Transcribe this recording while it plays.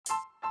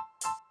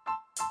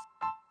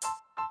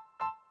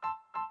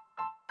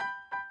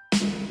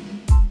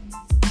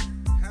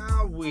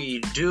we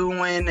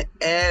doing,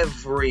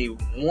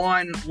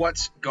 everyone?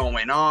 What's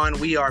going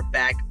on? We are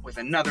back with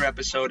another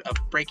episode of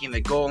Breaking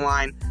the Goal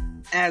Line.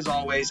 As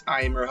always,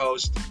 I am your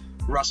host,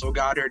 Russell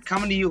Goddard,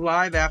 coming to you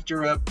live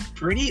after a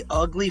pretty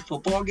ugly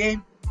football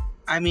game.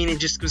 I mean, it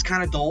just was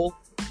kind of dull,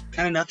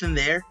 kind of nothing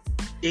there.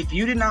 If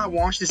you did not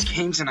watch this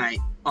game tonight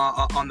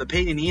on the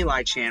Peyton and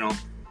Eli channel,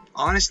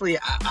 honestly,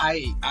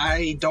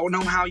 I don't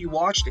know how you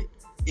watched it.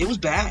 It was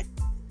bad.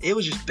 It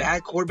was just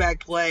bad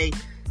quarterback play.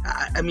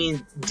 I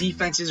mean,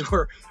 defenses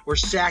were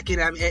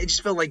sacking. I mean, it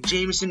just felt like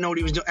Jameson knew what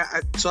he was doing.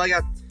 So I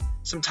got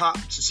some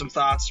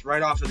thoughts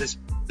right off of this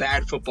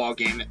bad football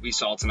game that we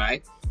saw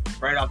tonight,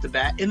 right off the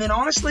bat. And then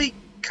honestly,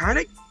 kind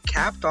of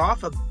capped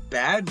off a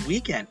bad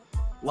weekend.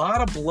 A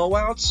lot of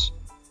blowouts.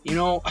 You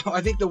know,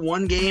 I think the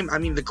one game, I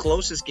mean, the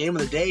closest game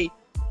of the day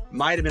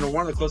might have been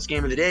one of the closest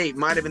game of the day.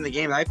 Might have been the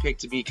game that I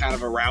picked to be kind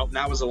of a rout, and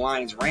that was the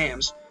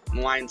Lions-Rams. And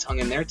the Lions hung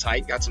in there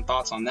tight. Got some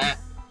thoughts on that.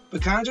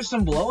 But kind of just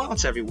some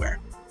blowouts everywhere.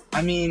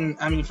 I mean,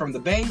 from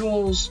the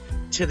Bengals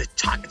to the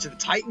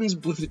Titans,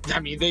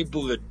 they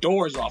blew the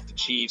doors off the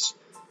Chiefs.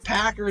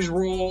 Packers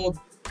rolled.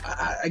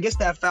 I guess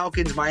that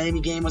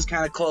Falcons-Miami game was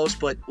kind of close,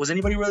 but was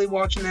anybody really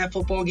watching that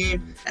football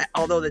game?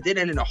 Although that did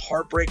end in a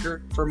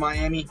heartbreaker for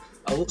Miami.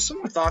 Some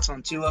more thoughts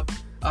on Tua.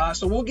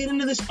 So we'll get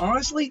into this.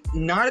 Honestly,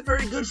 not a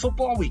very good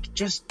football week.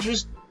 Just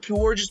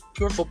pure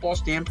football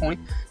standpoint.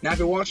 Now, if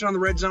you're watching on the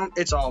Red Zone,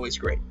 it's always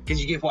great because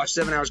you get to watch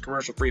 7 hours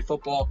commercial-free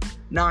football,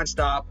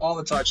 nonstop, all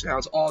the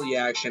touchdowns, all the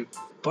action.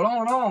 But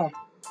all in all,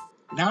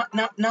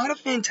 not a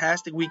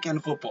fantastic weekend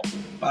of football.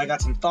 But I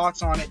got some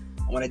thoughts on it.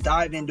 I want to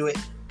dive into it.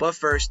 But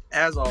first,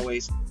 as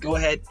always, go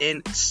ahead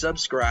and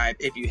subscribe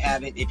if you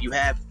haven't. If you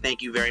have,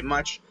 thank you very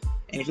much.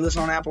 And if you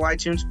listen on Apple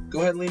iTunes, go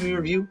ahead and leave me a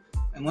review.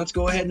 And let's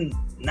go ahead and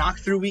knock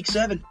through Week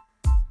 7.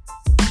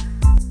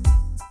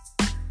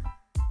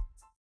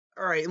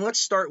 All right, and let's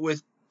start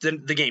with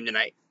the game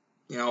tonight.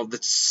 You know, the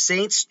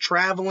Saints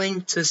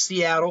traveling to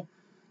Seattle.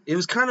 It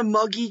was kind of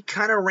muggy,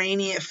 kind of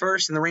rainy at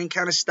first, and the rain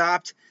kind of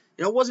stopped.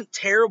 You know, it wasn't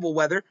terrible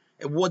weather.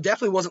 It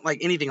definitely wasn't like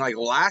anything like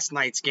last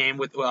night's game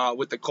with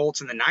the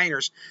Colts and the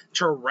Niners,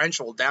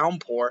 torrential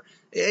downpour.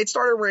 It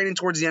started raining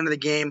towards the end of the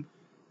game,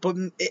 but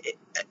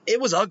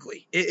it was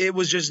ugly. It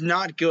was just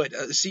not good.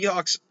 The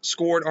Seahawks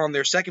scored on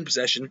their second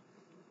possession.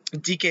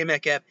 DK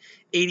Metcalf,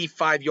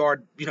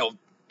 85-yard,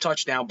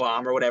 touchdown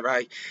bomb or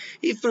whatever.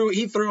 He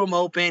threw him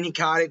open. He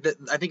caught it.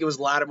 I think it was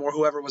Lattimore,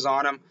 whoever was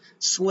on him,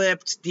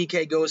 slipped.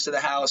 DK goes to the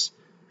house.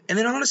 And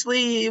then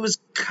honestly, it was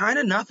kind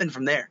of nothing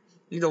from there.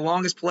 The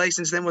longest play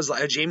since then was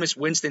like a Jameis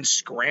Winston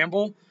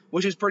scramble,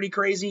 which is pretty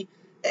crazy.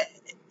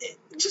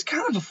 Just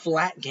kind of a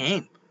flat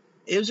game.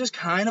 It was just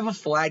kind of a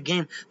flat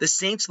game. The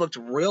Saints looked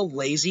real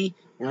lazy,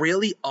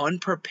 really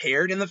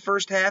unprepared in the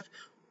first half,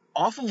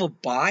 off of a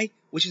bye,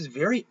 which is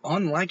very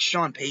unlike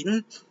Sean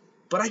Payton.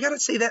 But I got to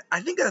say that I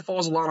think that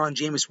falls a lot on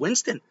Jameis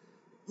Winston.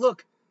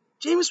 Look,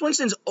 Jameis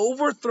Winston's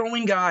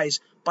overthrowing guys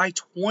by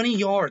 20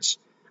 yards.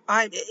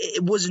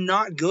 It was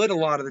not good a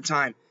lot of the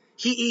time.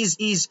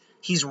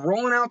 He's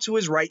rolling out to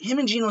his right. Him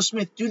and Geno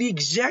Smith do the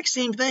exact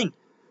same thing.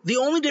 The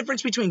only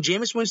difference between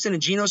Jameis Winston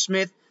and Geno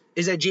Smith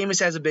is that Jameis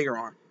has a bigger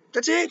arm.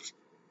 That's it.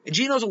 And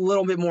Geno's a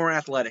little bit more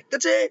athletic.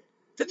 That's it.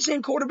 They're the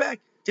same quarterback.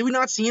 Did we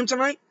not see him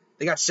tonight?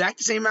 They got sacked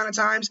the same amount of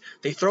times.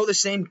 They throw the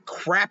same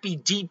crappy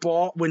deep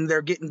ball when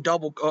they're getting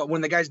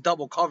when the guy's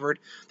double covered.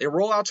 They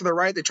roll out to the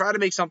right. They try to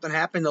make something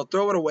happen. They'll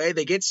throw it away.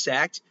 They get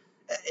sacked.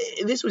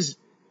 This was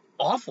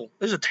awful.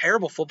 This was a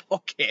terrible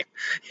football game.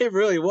 It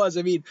really was.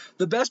 I mean,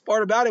 the best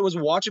part about it was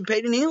watching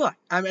Peyton and Eli.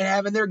 I mean,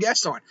 having their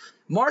guests on.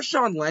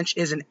 Marshawn Lynch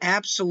is an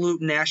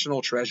absolute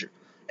national treasure.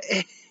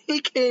 He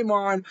came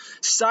on,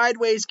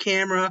 sideways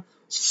camera,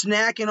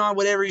 snacking on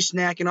whatever he's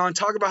snacking on.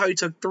 Talk about how he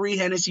took 3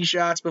 Hennessy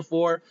shots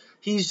before.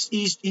 He's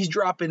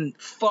dropping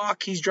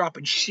fuck. He's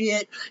dropping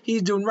shit.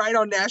 He's doing right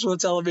on national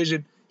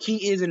television.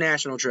 He is a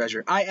national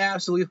treasure. I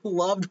absolutely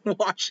loved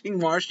watching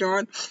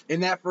Marshawn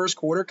in that first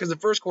quarter because the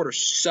first quarter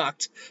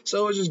sucked.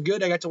 So it was just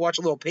good. I got to watch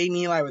a little Peyton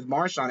Eli with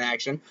Marshawn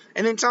action.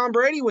 And then Tom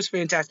Brady was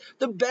fantastic.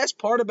 The best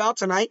part about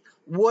tonight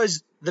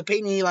was the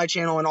Peyton Eli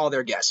channel and all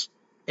their guests.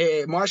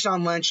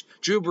 Marshawn Lynch,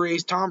 Drew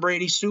Brees, Tom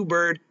Brady, Sue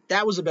Bird.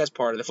 That was the best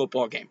part of the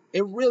football game.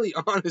 It really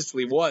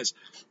honestly was.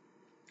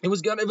 It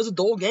was good. It was a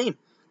dull game.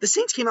 The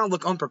Saints came out and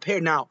looked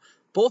unprepared. Now,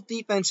 both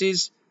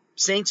defenses,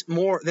 Saints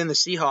more than the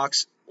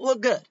Seahawks,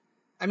 look good.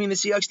 I mean, the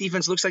Seahawks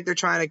defense looks like they're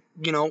trying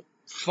to,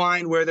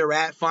 find where they're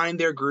at, find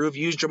their groove,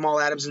 use Jamal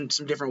Adams in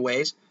some different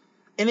ways.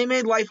 And they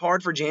made life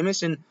hard for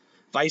Jameis, and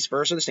vice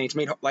versa. The Saints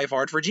made life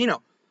hard for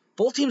Geno.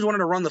 Both teams wanted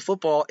to run the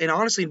football, and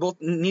honestly,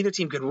 neither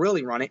team could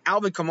really run it.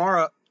 Alvin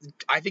Kamara,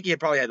 I think he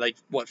probably had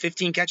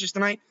 15 catches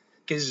tonight?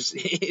 Because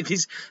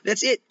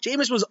that's it.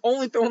 Jameis was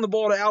only throwing the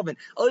ball to Alvin.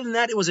 Other than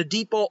that, it was a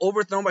deep ball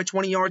overthrown by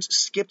 20 yards,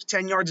 skipped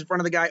 10 yards in front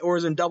of the guy, or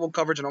was in double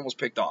coverage and almost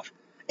picked off.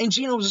 And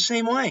Geno was the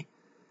same way.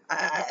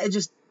 I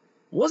just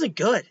wasn't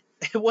good.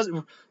 It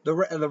wasn't the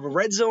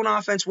red zone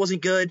offense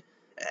wasn't good.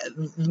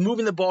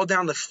 Moving the ball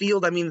down the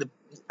field,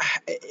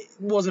 it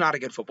was not a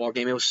good football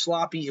game. It was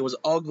sloppy. It was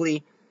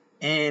ugly.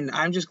 And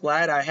I'm just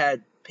glad I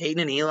had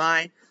Peyton and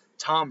Eli,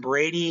 Tom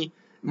Brady,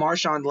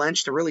 Marshawn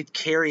Lynch to really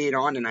carry it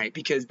on tonight,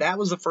 because that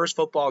was the first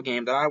football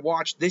game that I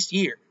watched this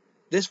year.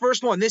 This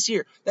first one this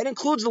year. That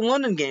includes the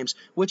London games,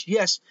 which,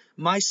 yes,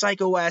 my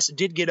psycho ass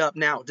did get up.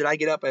 Now, did I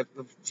get up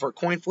for a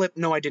coin flip?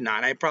 No, I did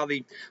not. I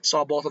probably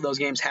saw both of those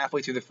games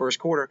halfway through the first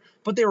quarter,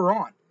 but they were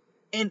on.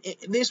 And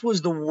this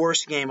was the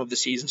worst game of the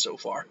season so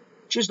far.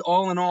 Just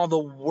all in all, the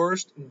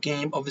worst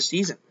game of the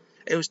season.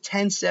 It was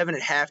 10-7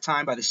 at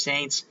halftime by the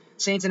Saints.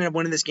 Saints ended up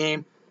winning this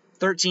game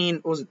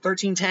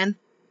 13-10?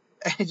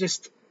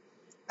 It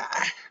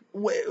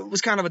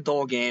was kind of a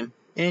dull game,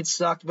 and it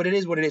sucked, but it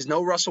is what it is.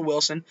 No Russell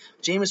Wilson.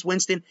 Jameis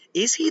Winston,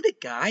 is he the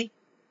guy?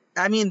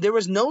 I mean, there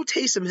was no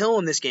Taysom Hill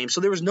in this game,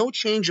 so there was no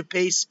change of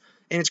pace,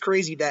 and it's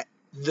crazy that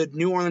the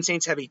New Orleans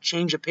Saints have a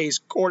change of pace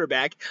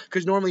quarterback,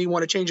 because normally you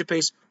want a change of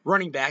pace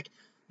running back.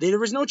 There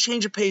was no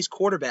change of pace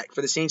quarterback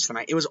for the Saints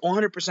tonight. It was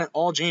 100%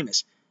 all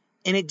Jameis,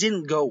 and it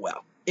didn't go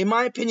well. In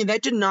my opinion,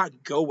 that did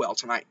not go well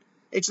tonight.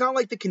 It's not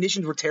like the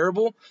conditions were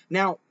terrible.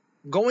 Now,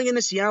 going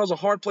into Seattle is a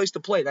hard place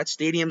to play. That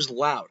stadium's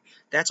loud.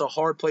 That's a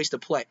hard place to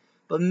play.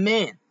 But,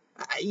 man,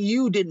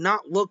 you did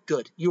not look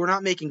good. You were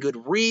not making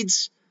good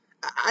reads.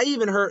 I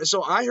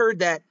heard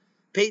that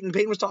Peyton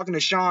was talking to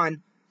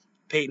Sean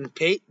Peyton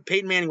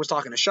Manning was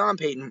talking to Sean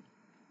Payton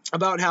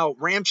about how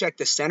Ramczyk,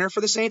 the center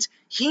for the Saints,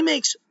 he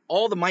makes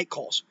all the mic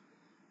calls.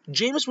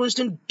 Jameis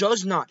Winston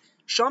does not.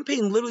 Sean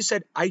Payton literally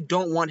said, I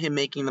don't want him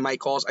making the mic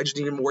calls. I just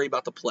need him to worry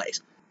about the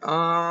plays.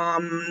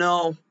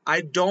 No,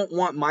 I don't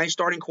want my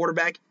starting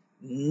quarterback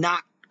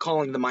not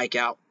calling the mic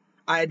out.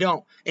 I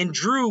don't. And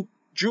Drew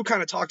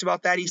kind of talked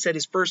about that. He said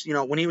his first,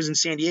 when he was in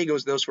San Diego,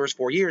 those first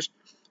 4 years,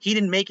 he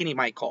didn't make any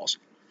mic calls.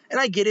 And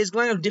I get it. It's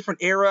kind of a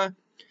different era.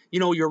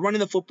 You're running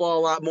the football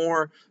a lot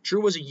more.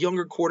 Drew was a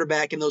younger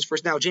quarterback in those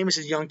first. Now, Jameis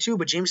is young too,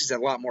 but Jameis has had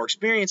a lot more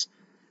experience.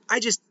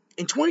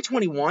 In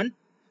 2021,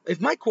 if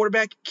my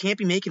quarterback can't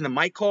be making the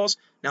mic calls,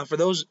 now for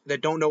those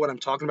that don't know what I'm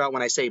talking about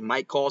when I say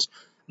mic calls,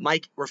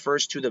 Mike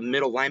refers to the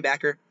middle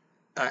linebacker.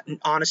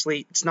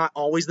 Honestly, it's not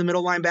always the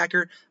middle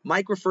linebacker.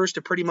 Mike refers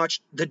to pretty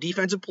much the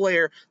defensive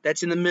player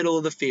that's in the middle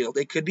of the field.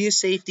 It could be a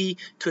safety,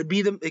 it could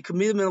be the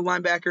middle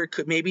linebacker, it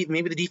could maybe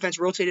the defense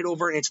rotated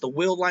over and it's the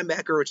will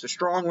linebacker, or it's the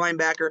strong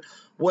linebacker.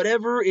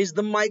 Whatever is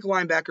the Mike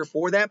linebacker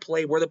for that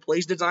play, where the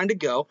play's designed to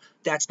go,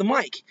 that's the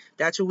Mike.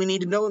 That's who we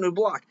need to know and to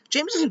block.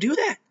 James doesn't do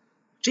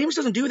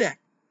that.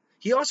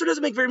 He also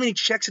doesn't make very many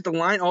checks at the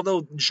line,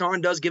 although Sean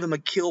does give him a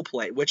kill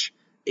play, which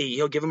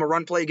he'll give him a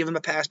run play, give him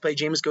a pass play.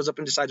 Jameis goes up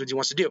and decides what he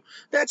wants to do.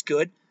 That's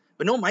good.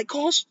 But no mic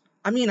calls?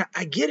 I mean,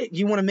 I get it.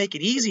 You want to make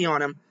it easy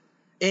on him.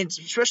 And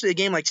especially a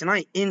game like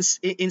tonight in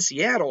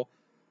Seattle,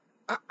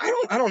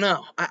 I don't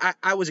know.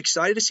 I was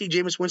excited to see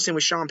Jameis Winston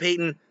with Sean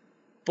Payton.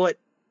 But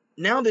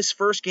now this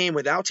first game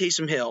without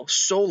Taysom Hill,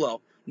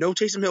 solo, no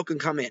Taysom Hill can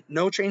come in.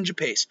 No change of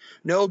pace.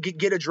 No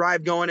get a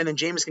drive going, and then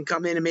Jameis can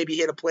come in and maybe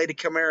hit a play to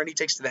Kamara and he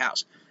takes it to the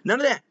house. None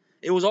of that.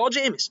 It was all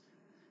Jameis.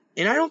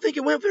 And I don't think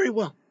it went very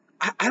well.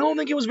 I don't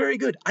think it was very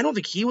good. I don't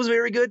think he was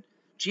very good.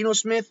 Geno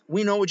Smith,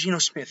 we know what Geno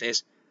Smith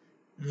is.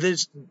 The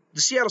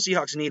Seattle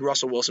Seahawks need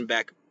Russell Wilson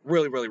back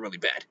really, really, really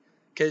bad,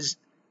 because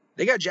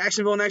they got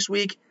Jacksonville next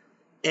week,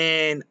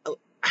 and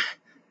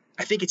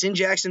I think it's in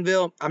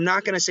Jacksonville. I'm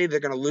not going to say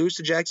they're going to lose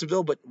to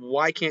Jacksonville, but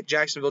why can't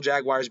Jacksonville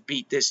Jaguars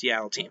beat this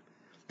Seattle team?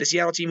 The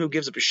Seattle team who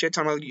gives up a shit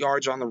ton of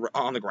yards on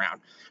the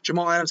ground.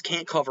 Jamal Adams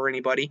can't cover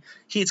anybody.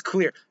 It's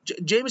clear.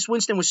 Jameis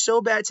Winston was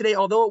so bad today,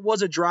 although it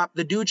was a drop.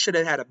 The dude should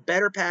have had a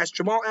better pass.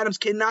 Jamal Adams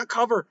cannot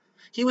cover.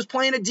 He was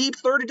playing a deep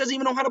third. He doesn't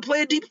even know how to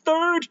play a deep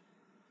third.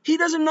 He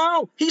doesn't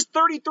know. He's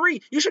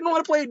 33. You should know how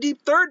to play a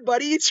deep third,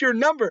 buddy. It's your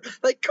number.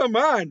 Come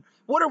on.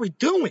 What are we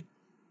doing?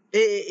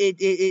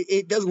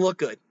 It doesn't look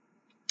good.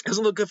 It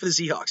doesn't look good for the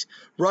Seahawks.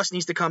 Russ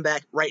needs to come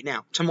back right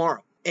now,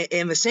 tomorrow.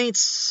 And the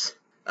Saints,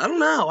 I don't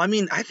know. I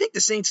mean, I think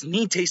the Saints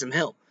need Taysom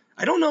Hill.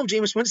 I don't know if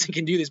Jameis Winston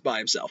can do this by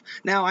himself.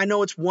 Now, I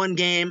know it's one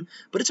game,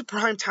 but it's a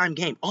primetime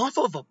game. Off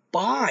of a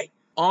bye.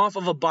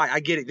 I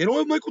get it. They don't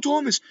have Michael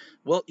Thomas.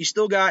 Well, you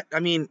still got,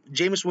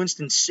 Jameis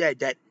Winston said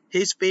that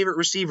his favorite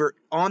receiver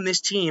on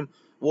this team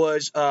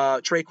was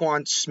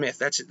Traquan Smith.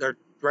 That's it,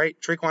 right?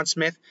 Traquan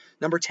Smith,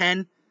 number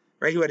 10,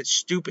 right? Who had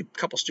a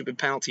couple stupid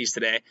penalties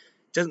today.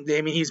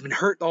 He's been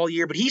hurt all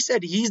year, but he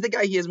said he's the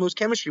guy he has most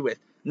chemistry with.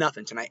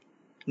 Nothing tonight.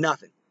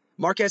 Nothing.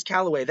 Marquez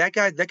Callaway, that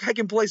guy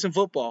can play some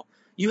football.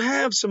 You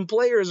have some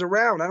players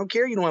around. I don't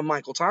care you don't have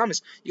Michael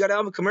Thomas. You got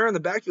Alvin Kamara in the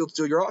backfield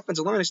still. Your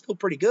offensive line is still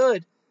pretty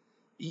good.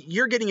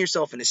 You're getting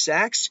yourself into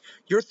sacks.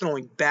 You're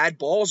throwing bad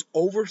balls,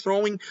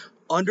 overthrowing,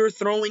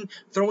 underthrowing,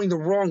 throwing the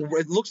wrong.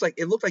 It looked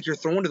like you're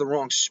throwing to the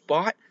wrong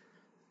spot.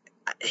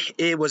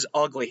 It was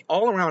ugly,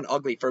 all around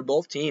ugly for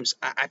both teams.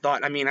 I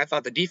thought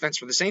the defense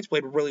for the Saints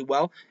played really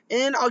well,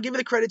 and I'll give it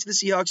the credit to the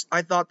Seahawks.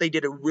 I thought they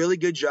did a really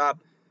good job.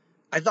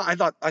 I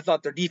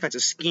thought their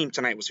defensive scheme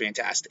tonight was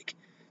fantastic.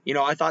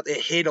 I thought they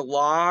hid a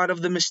lot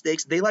of the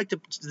mistakes. The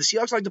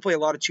Seahawks like to play a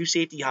lot of two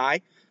safety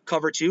high,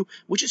 cover 2,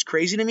 which is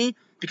crazy to me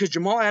because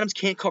Jamal Adams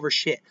can't cover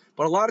shit.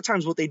 But a lot of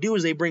times what they do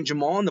is they bring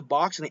Jamal in the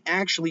box and they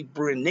actually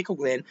bring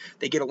nickel in.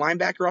 They get a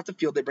linebacker off the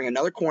field. They bring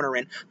another corner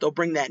in. They'll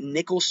bring that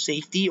nickel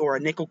safety or a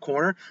nickel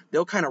corner.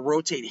 They'll kind of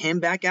rotate him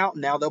back out.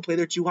 Now they'll play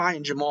their 2 high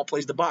and Jamal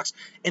plays the box.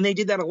 And they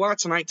did that a lot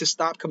tonight to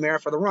stop Kamara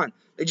for the run.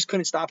 They just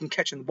couldn't stop him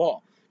catching the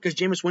ball because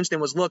Jameis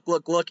Winston was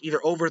look, either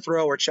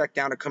overthrow or check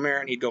down to Kamara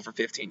and he'd go for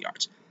 15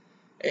 yards.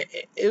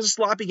 It was a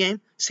sloppy game.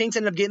 Saints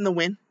ended up getting the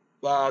win.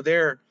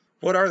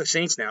 What are the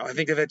Saints now? I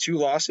think they've had 2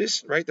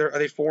 losses, right? Are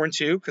they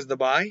 4-2 because of the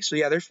bye? So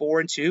yeah, they're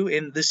 4-2,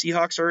 and the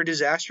Seahawks are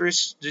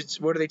disastrous.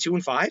 What are they,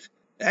 2-5?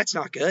 That's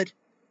not good.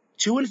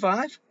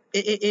 2-5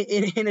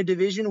 in a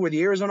division where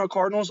the Arizona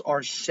Cardinals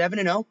are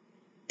 7-0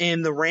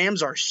 and the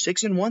Rams are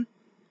 6-1.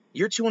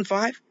 You're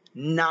 2-5.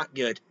 Not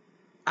good.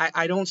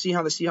 I don't see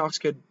how the Seahawks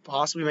could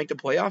possibly make the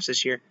playoffs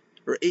this year.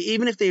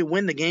 Even if they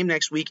win the game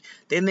next week,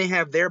 then they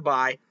have their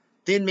bye.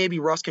 Then maybe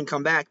Russ can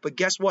come back. But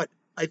guess what?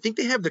 I think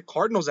they have the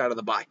Cardinals out of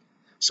the bye.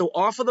 So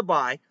off of the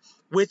bye,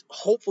 with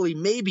hopefully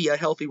maybe a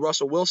healthy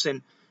Russell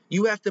Wilson,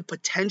 you have to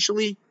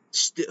potentially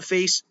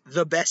face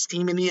the best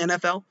team in the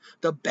NFL,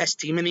 the best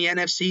team in the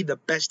NFC, the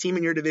best team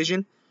in your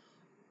division.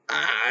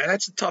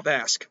 That's a tough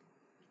ask.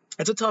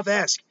 It's a tough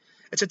ask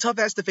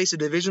to face a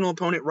divisional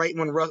opponent right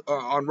when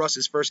on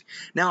Russ's first.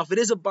 Now, if it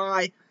is a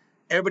bye,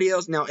 everybody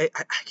else now I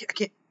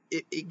can't.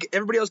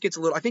 Everybody else gets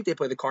a little. I think they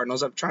play the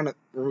Cardinals. I'm trying to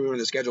remember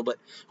the schedule, but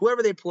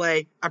whoever they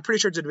play, I'm pretty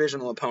sure it's a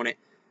divisional opponent.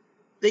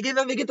 They get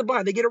the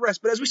bye. They get a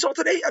rest. But as we saw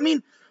today, I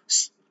mean,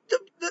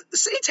 the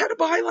Saints had a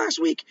bye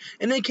last week,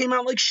 and they came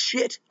out like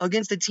shit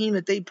against a team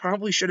that they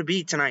probably should have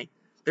beat tonight.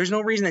 There's no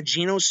reason that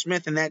Geno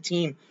Smith and that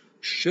team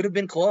should have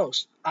been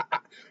close.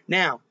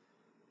 Now,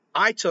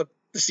 I took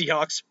the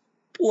Seahawks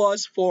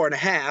plus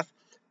 4.5.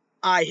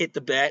 I hit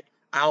the bet,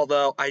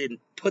 although I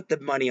didn't put the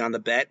money on the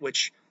bet,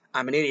 which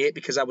I'm an idiot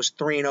because I was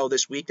 3-0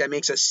 this week. That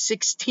makes us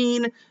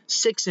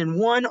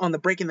 16-6-1 on the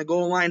breaking the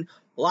goal line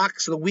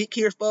locks of the week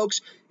here,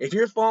 folks. If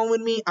you're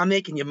following me, I'm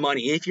making you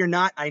money. If you're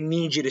not, I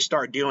need you to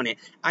start doing it.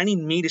 I need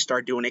me to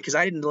start doing it because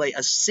I didn't lay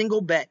a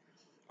single bet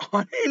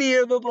on any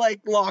of the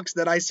locks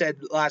that I said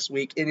last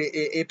week, and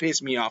it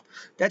pissed me off.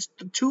 That's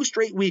 2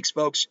 straight weeks,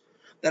 folks,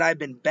 that I've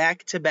been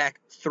back-to-back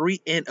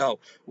 3-0.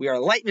 We are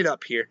lighting it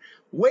up here.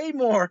 Way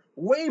more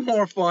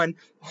fun,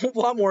 a whole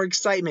lot more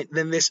excitement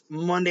than this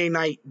Monday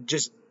night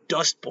just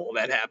dust bowl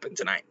that happened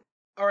tonight.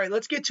 All right,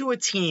 let's get to a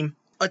team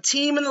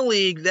in the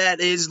league that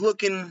is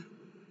looking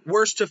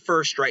worst to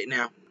first right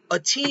now. A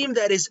team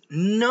that is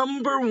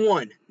number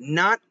 1,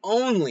 not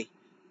only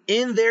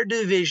in their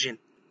division,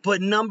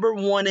 but number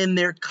 1 in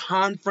their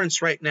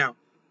conference right now.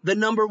 The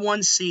number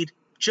 1 seed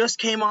just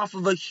came off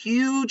of a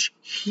huge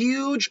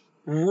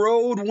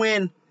road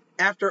win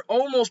after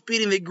almost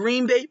beating the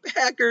Green Bay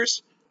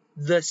Packers.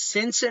 The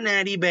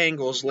Cincinnati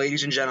Bengals,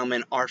 ladies and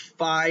gentlemen, are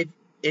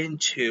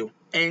 5-2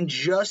 and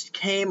just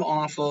came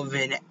off of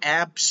an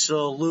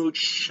absolute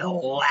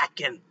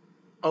shellacking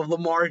of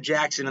Lamar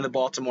Jackson and the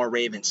Baltimore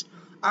Ravens.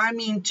 I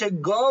mean, to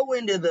go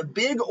into the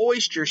big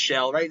oyster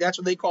shell, right? That's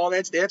what they call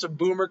that. That's what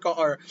Boomer call,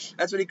 or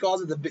that's what he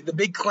calls it, the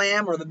big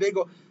clam or the big,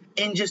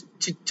 and just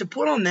to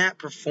put on that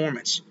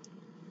performance.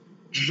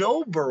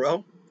 Joe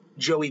Burrow,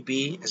 Joey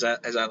B, as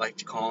I like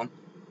to call him,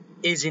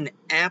 is an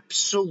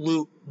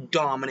absolute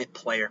dominant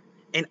player.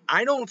 And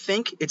I don't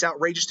think it's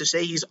outrageous to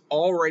say he's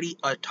already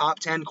a top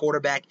 10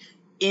 quarterback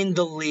in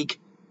the league.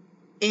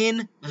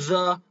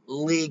 Ja'Marr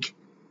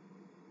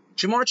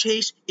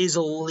Chase is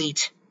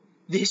elite.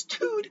 This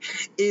dude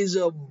is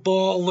a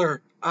baller.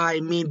 I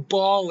mean,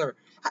 baller.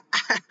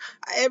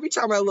 Every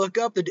time I look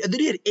up, the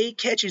dude had 8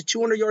 catches,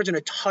 200 yards, and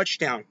a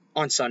touchdown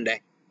on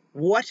Sunday.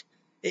 What?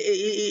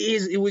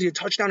 It was a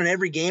touchdown in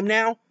every game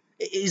now?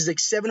 He's like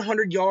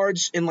 700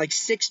 yards and like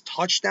 6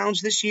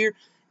 touchdowns this year.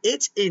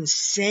 It's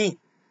insane.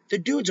 The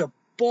dude's a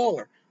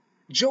baller.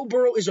 Joe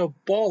Burrow is a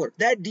baller.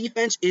 That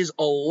defense is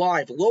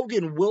alive.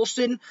 Logan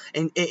Wilson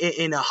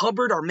and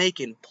Hubbard are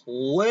making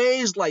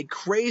plays like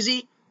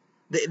crazy.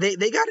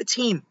 They got a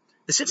team.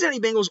 The Cincinnati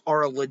Bengals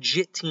are a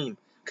legit team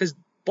because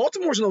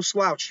Baltimore's no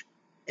slouch.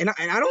 And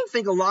I don't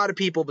think a lot of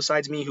people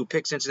besides me who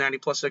picked Cincinnati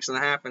plus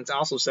 6.5 and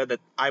also said that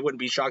I wouldn't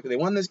be shocked if they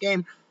won this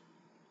game.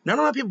 Not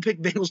a lot of people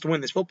picked Bengals to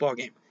win this football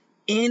game.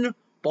 In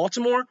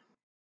Baltimore,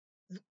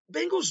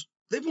 Bengals,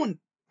 they've won.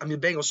 I mean,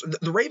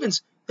 the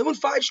Ravens, they won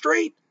 5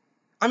 straight.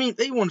 I mean,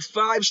 they won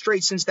 5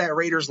 straight since that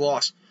Raiders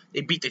loss.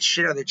 They beat the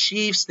shit out of the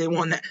Chiefs. They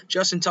won that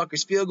Justin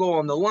Tucker's field goal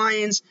on the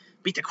Lions.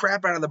 Beat the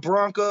crap out of the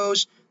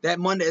Broncos. That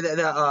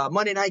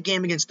Monday night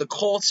game against the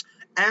Colts.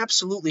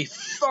 Absolutely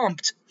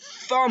thumped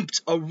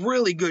a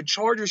really good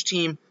Chargers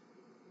team.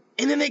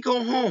 And then they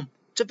go home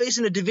to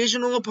facing a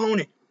divisional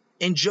opponent.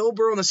 And Joe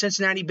Burrow and the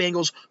Cincinnati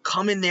Bengals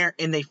come in there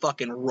and they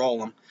fucking roll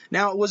them.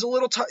 Now, it was a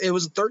little tough. It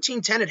was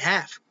 13-10 at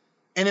half.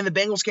 And then the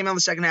Bengals came out in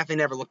the second half. They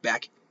never looked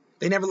back.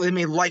 They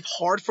made life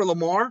hard for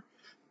Lamar.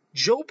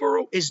 Joe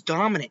Burrow is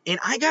dominant. And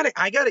I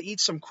gotta eat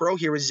some crow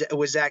here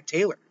with Zach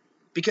Taylor.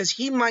 Because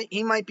he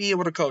might be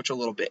able to coach a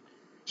little bit.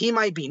 He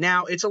might be.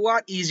 Now, it's a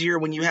lot easier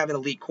when you have an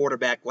elite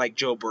quarterback like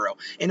Joe Burrow.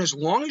 And as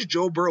long as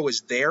Joe Burrow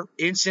is there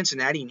in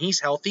Cincinnati and he's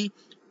healthy,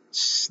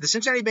 the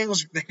Cincinnati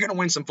Bengals, they're going to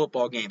win some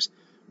football games.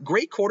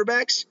 Great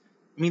quarterbacks,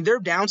 I mean, their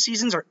down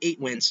seasons are 8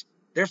 wins.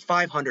 They're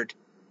 500,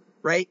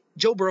 right?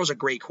 Joe Burrow's a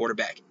great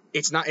quarterback.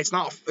 It's not,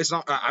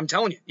 I'm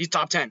telling you, he's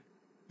top 10.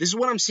 This is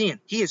what I'm seeing.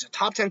 He is a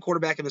top 10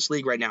 quarterback in this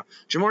league right now.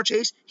 Ja'Marr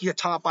Chase, he's a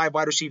top 5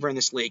 wide receiver in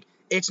this league.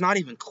 It's not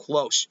even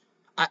close.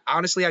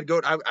 Honestly,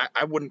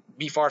 I wouldn't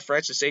be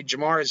far-fetched to say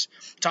Ja'Marr is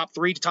top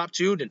 3 to top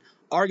 2 and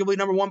arguably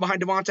number 1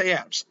 behind Davante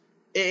Adams.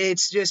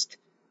 It's just,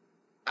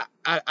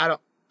 I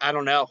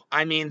don't know.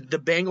 I mean, the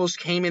Bengals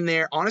came in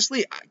there,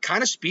 honestly,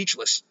 kind of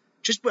speechless,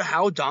 just by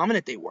how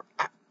dominant they were.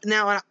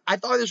 I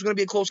thought this was going to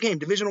be a close game,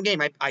 divisional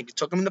game. I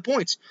took them in the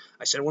points.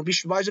 I said I wouldn't be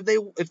surprised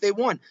if they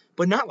won,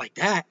 but not like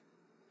that.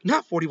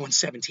 Not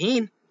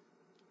 41-17.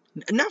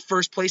 Not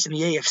first place in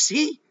the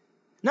AFC.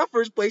 Not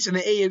first place in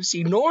the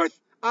AFC North.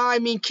 I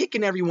mean,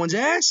 kicking everyone's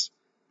ass.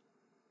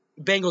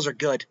 Bengals are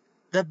good.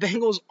 The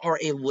Bengals are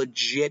a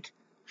legit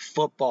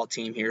football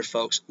team here,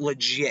 folks.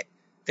 Legit.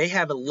 They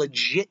have a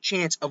legit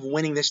chance of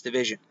winning this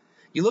division.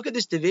 You look at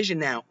this division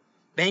now.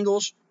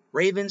 Bengals,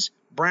 Ravens,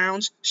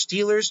 Browns,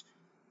 Steelers.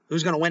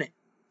 Who's going to win it?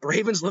 The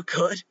Ravens look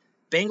good.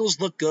 Bengals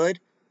look good.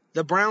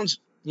 The Browns,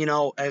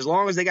 as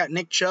long as they got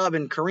Nick Chubb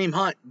and Kareem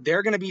Hunt,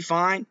 they're going to be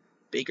fine.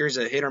 Baker's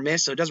a hit or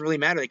miss, so it doesn't really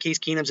matter that Case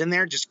Keenum's in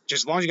there. Just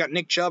as long as you got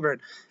Nick Chubb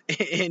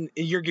and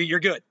you're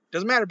good.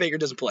 Doesn't matter if Baker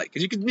doesn't play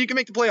because you can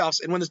make the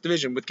playoffs and win this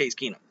division with Case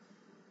Keenum.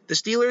 The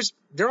Steelers,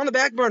 they're on the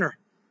back burner.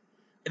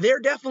 They're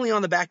definitely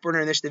on the back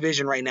burner in this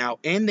division right now,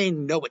 and they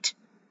know it.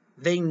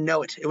 They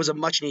know it. It was a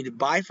much-needed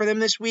bye for them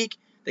this week.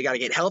 They got to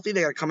get healthy.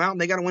 They got to come out,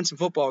 and they got to win some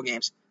football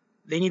games.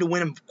 They need to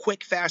win them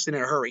quick, fast, and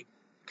in a hurry.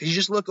 Because you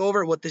just look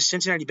over at what this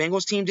Cincinnati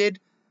Bengals team did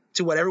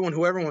to who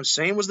everyone was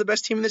saying was the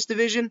best team in this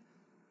division.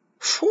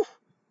 Whew.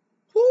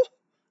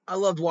 I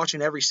loved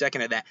watching every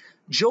second of that.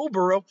 Joe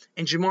Burrow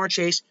and Ja'Marr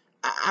Chase,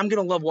 I'm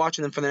going to love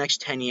watching them for the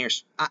next 10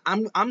 years.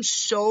 I'm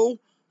so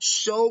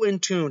in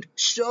tuned,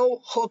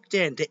 so hooked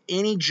in to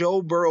any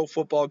Joe Burrow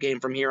football game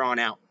from here on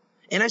out.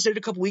 And I said it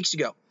a couple weeks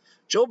ago.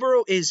 Joe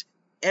Burrow is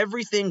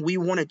everything we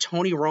wanted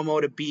Tony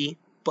Romo to be,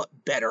 but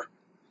better.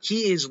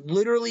 He is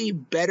literally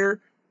better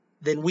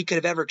than we could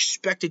have ever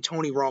expected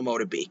Tony Romo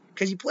to be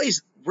because he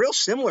plays real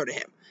similar to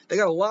him. They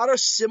got a lot of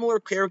similar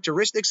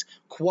characteristics,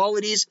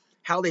 qualities,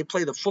 how they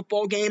play the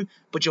football game,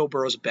 but Joe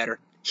Burrow's better.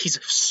 He's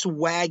a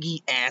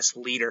swaggy-ass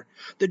leader.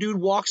 The dude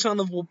walks on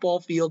the football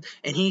field,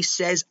 and he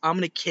says, I'm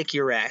going to kick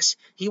your ass.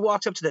 He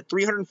walks up to the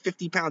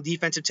 350-pound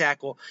defensive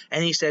tackle,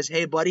 and he says,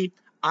 hey, buddy,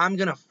 I'm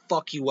going to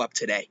fuck you up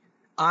today.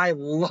 I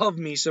love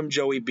me some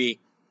Joey B.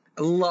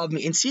 I love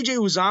me. And C.J.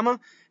 Uzomah,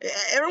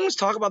 everyone's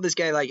talking about this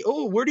guy like,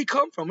 oh, where'd he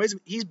come from?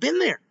 He's been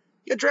there.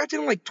 He got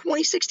drafted in like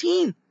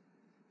 2016.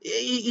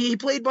 He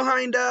played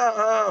behind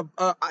Tyler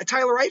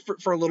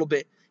Eifert for a little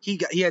bit. He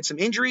had some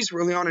injuries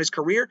early on in his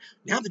career.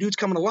 Now the dude's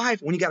coming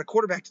alive when you got a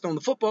quarterback throwing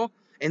the football,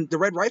 and the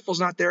red rifle's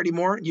not there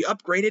anymore. You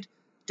upgraded,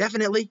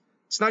 definitely.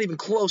 It's not even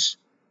close.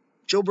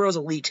 Joe Burrow's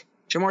elite.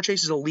 Ja'Marr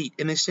Chase is elite,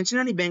 and the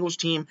Cincinnati Bengals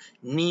team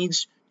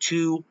needs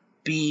to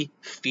be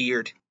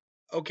feared.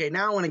 Okay,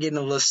 now I want to get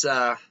into this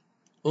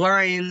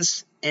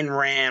Lions and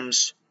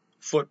Rams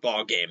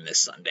football game this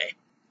Sunday.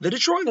 The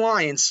Detroit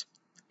Lions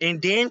and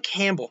Dan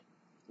Campbell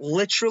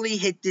literally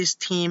hit this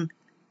team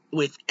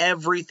with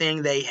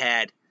everything they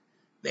had.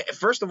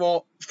 First of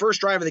all, first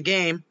drive of the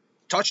game,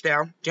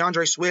 touchdown,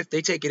 DeAndre Swift,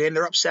 they take it in,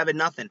 they're up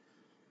 7-0.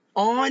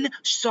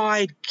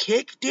 Onside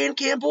kick, Dan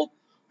Campbell,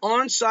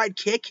 onside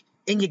kick,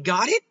 and you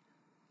got it?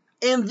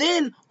 And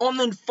then on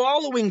the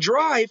following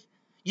drive,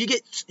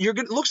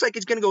 it looks like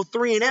it's going to go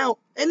 3 and out,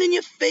 and then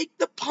you fake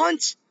the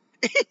punt,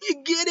 and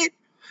you get it,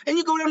 and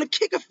you go down to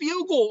kick a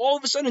field goal. All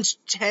of a sudden, it's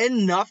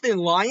 10-0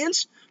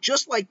 Lions,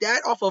 just like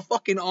that, off a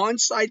fucking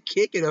onside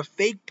kick and a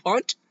fake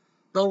punt.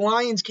 The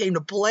Lions came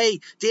to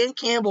play. Dan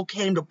Campbell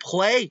came to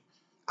play.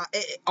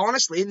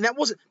 Honestly, and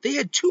they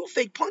had 2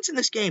 fake punts in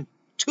this game.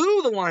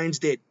 2 the Lions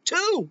did.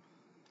 2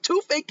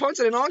 fake punts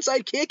and an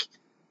onside kick.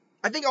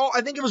 I think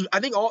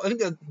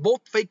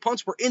both fake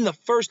punts were in the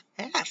first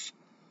half.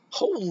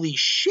 Holy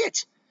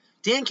shit.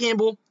 Dan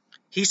Campbell,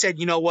 he said,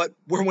 you know what?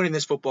 We're winning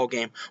this football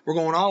game. We're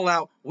going all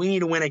out. We need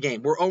to win a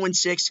game. We're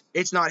 0-6.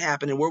 It's not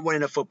happening. We're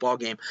winning a football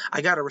game.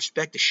 I got to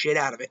respect the shit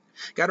out of it.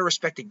 Got to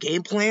respect the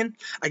game plan.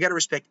 I got to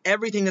respect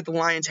everything that the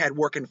Lions had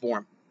working for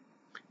him.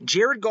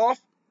 Jared Goff,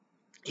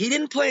 he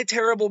didn't play a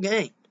terrible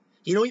game.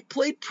 He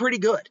played pretty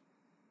good.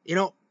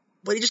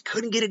 But he just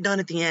couldn't get it done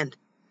at the end.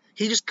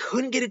 He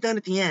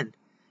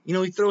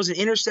throws an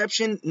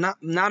interception,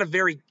 not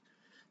a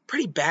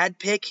pretty bad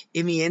pick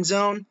in the end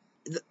zone.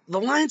 The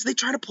Lions, they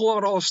try to pull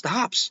out all the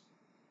stops,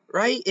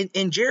 right?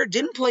 And Jared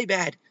didn't play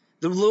bad.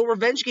 The little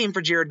revenge game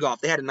for Jared Goff.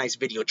 They had a nice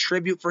video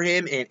tribute for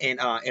him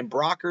and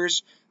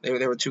Brockers.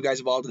 There were 2 guys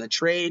involved in the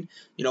trade.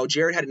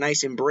 Jared had a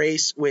nice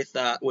embrace with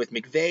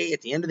McVay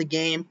at the end of the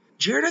game.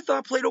 Jared, I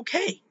thought, played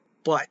okay.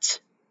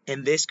 But,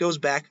 and this goes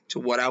back to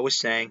what I was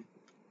saying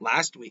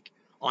last week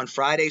on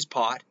Friday's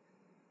pod,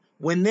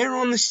 when they're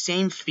on the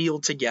same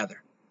field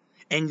together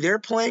and they're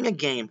playing a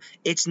game,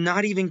 it's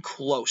not even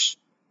close.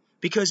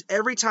 Because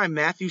every time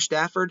Matthew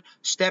Stafford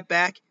stepped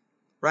back,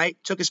 right,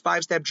 took his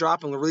 5-step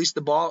drop and released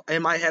the ball,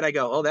 in my head I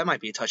go, oh, that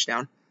might be a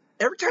touchdown.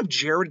 Every time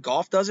Jared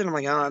Goff does it, I'm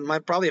like, oh, it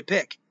might probably a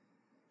pick.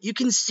 You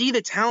can see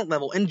the talent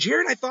level. And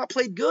Jared, I thought,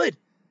 played good.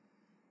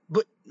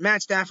 But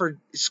Matt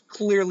Stafford is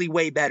clearly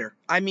way better.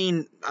 I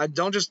mean,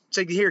 don't just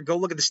take it here, go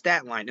look at the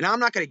stat line. And I'm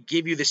not going to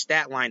give you the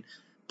stat line,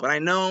 but I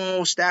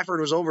know Stafford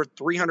was over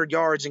 300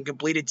 yards and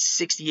completed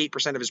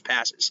 68% of his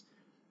passes.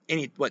 And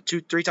he,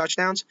 3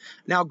 touchdowns?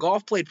 Now,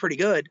 Goff played pretty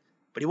good,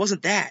 but he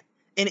wasn't that.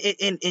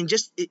 And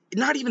just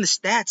not even the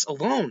stats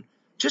alone,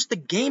 just the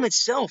game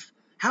itself,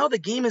 how the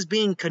game is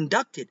being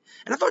conducted.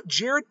 And I thought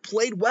Jared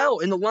played well,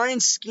 and the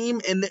Lions'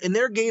 scheme and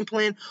their game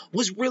plan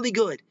was really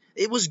good.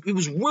 It was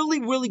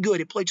really, really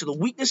good. It played to the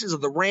weaknesses of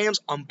the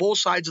Rams on both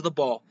sides of the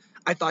ball.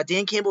 I thought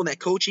Dan Campbell and that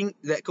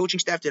coaching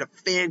staff did a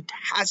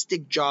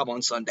fantastic job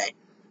on Sunday.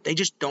 They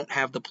just don't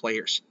have the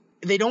players.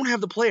 They don't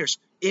have the players.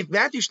 If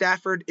Matthew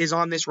Stafford is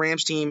on this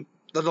Rams team,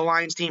 the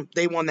Lions team,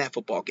 they won that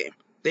football game.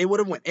 They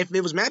would have won. If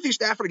it was Matthew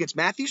Stafford against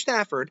Matthew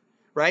Stafford,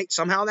 right,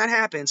 somehow that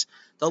happens,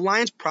 the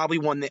Lions probably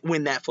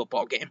win that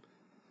football game.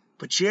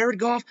 But Jared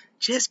Goff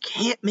just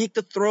can't make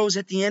the throws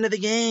at the end of the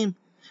game.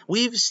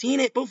 We've seen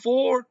it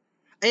before.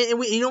 And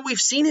we've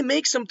seen him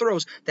make some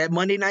throws. That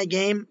Monday night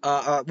game,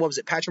 what was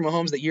it, Patrick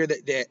Mahomes, the year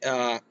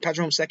that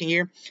Patrick Mahomes' second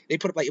year, they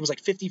put up it was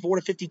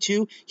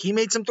 54-52. He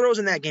made some throws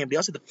in that game, but he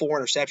also had the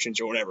 4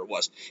 interceptions or whatever it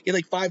was. He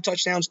had 5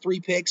 touchdowns, 3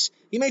 picks.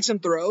 He made some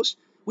throws.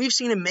 We've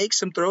seen him make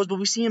some throws, but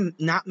we've seen him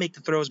not make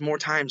the throws more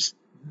times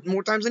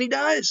than he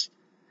does.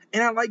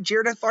 And I like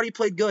Jared. I thought he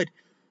played good,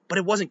 but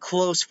it wasn't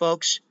close,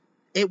 folks.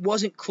 It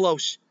wasn't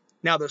close.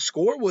 Now, the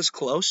score was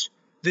close.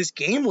 This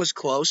game was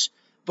close,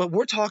 but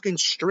we're talking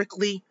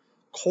strictly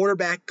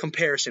quarterback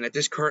comparison at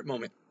this current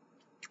moment.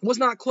 It was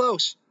not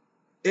close.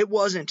 It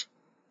wasn't.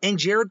 And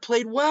Jared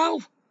played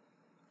well.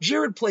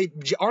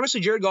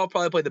 Honestly, Jared Goff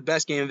probably played the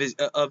best game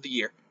of the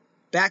year.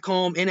 Back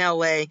home in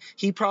LA,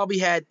 he probably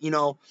had, he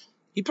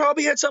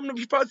probably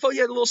felt he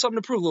had a little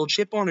something to prove, a little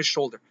chip on his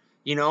shoulder.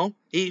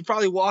 He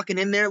probably walking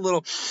in there, all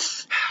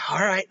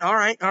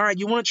right.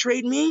 You want to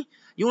trade me?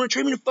 You want to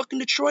trade me to fucking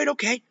Detroit?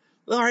 Okay.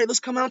 All right, let's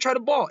come out and try the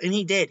ball. And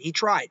he did. He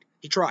tried.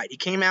 He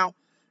came out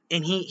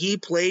and he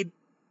played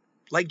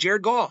like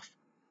Jared Goff.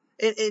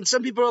 And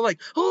some people are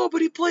like, oh,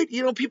 but he played,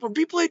 he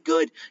played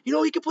good.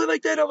 He can play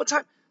like that all the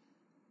time.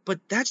 But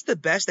that's the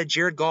best that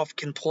Jared Goff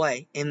can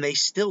play, and they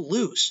still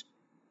lose,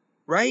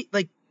 right?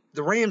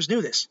 The Rams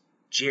knew this.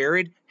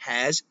 Jared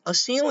has a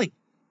ceiling.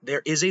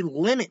 There is a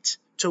limit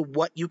to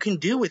what you can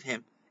do with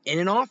him in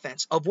an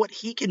offense, of what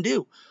he can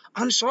do.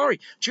 I'm sorry.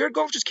 Jared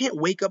Goff just can't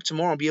wake up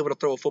tomorrow and be able to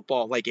throw a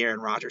football like Aaron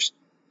Rodgers.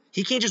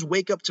 He can't just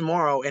wake up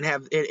tomorrow and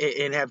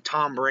have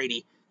Tom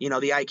Brady, the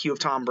IQ of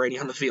Tom Brady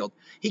on the field.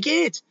 He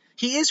can't.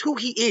 He is who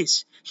he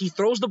is. He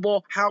throws the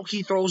ball how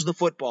he throws the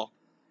football.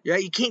 Yeah,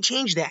 you can't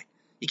change that.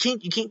 You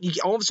can't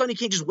all of a sudden you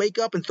can't just wake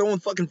up and throwing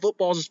fucking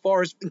footballs as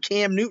far as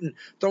Cam Newton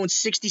throwing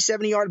 60,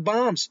 70-yard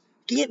bombs.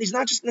 That's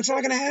not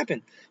going to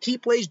happen. He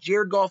plays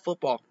Jared Goff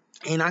football.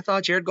 And I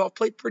thought Jared Goff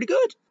played pretty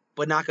good,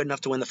 but not good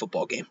enough to win the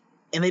football game.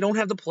 And they don't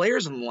have the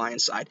players on the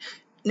Lions side.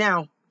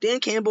 Now, Dan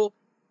Campbell,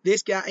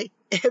 this guy,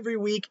 every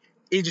week,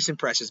 it just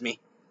impresses me.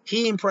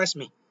 He impressed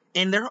me.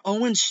 And they're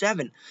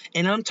 0-7.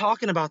 And I'm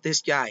talking about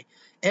this guy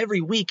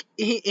every week,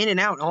 in and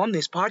out on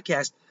this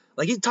podcast.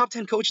 He's a top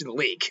 10 coach in the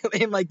league.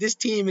 And, this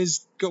team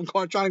is trying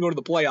to go to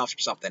the playoffs or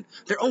something.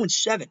 They're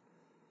 0-7.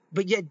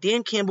 But yet,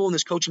 Dan Campbell and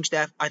this coaching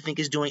staff, I think,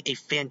 is doing a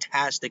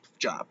fantastic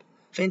job.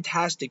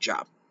 Fantastic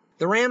job.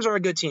 The Rams are a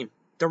good team.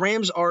 The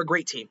Rams are a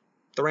great team.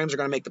 The Rams are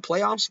going to make the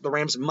playoffs. The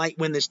Rams might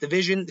win this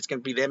division. It's going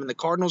to be them and the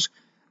Cardinals.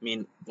 I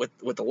mean,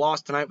 with the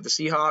loss tonight with the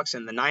Seahawks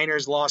and the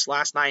Niners loss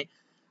last night,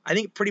 I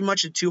think pretty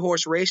much a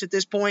 2-horse race at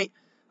this point.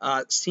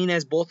 Seen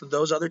as both of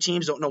those other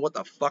teams don't know what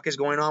the fuck is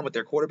going on with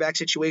their quarterback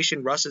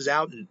situation. Russ is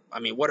out, and I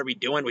mean, what are we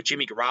doing with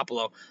Jimmy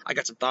Garoppolo? I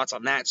got some thoughts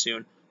on that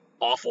soon.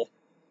 Awful.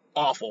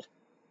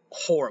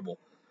 Horrible.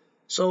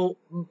 So,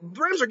 the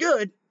Rams are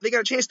good. They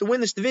got a chance to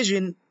win this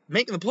division,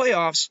 making the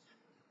playoffs.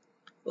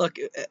 Look,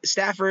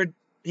 Stafford,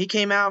 he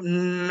came out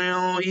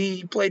and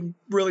he played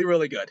really,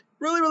 really good.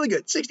 Really, really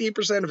good.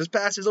 68% of his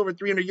passes, over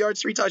 300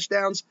 yards, 3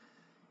 touchdowns.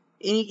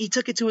 And he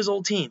took it to his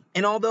old team.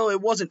 And although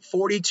it wasn't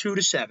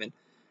 42-7,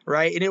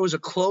 right, and it was a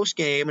close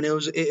game, and it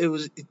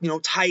was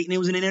tight, and it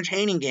was an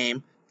entertaining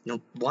game,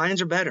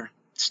 Lions are better.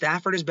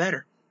 Stafford is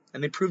better.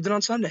 And they proved it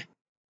on Sunday.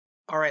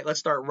 All right, let's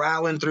start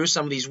rattling through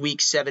some of these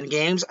Week 7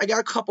 games. I got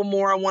a couple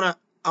more I want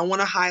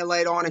to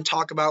highlight on and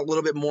talk about a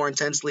little bit more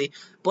intensely.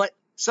 But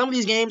some of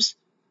these games,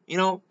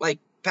 like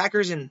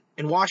Packers and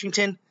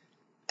Washington,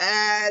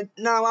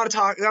 not a lot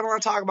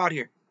of talk about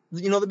here.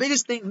 The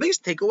biggest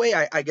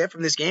takeaway I get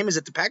from this game is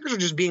that the Packers are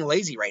just being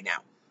lazy right now.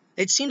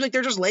 It seems like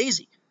they're just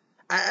lazy.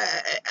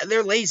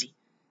 They're lazy.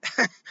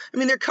 I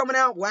mean, they're coming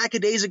out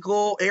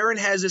lackadaisical. Aaron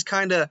has this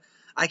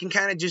I can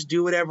kind of just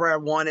do whatever I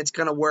want. It's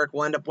going to work.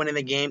 We'll end up winning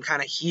the game kind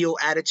of heel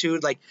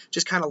attitude,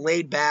 just kind of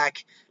laid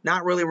back,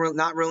 not really,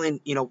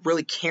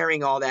 really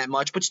caring all that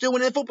much, but still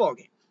winning the football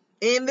game.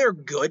 And they're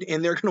good,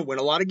 and they're going to win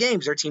a lot of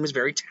games. Their team is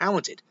very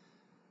talented.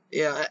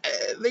 Yeah,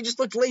 they just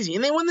looked lazy,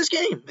 and they won this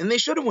game, and they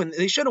should have won.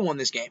 They should have won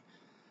this game.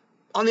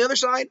 On the other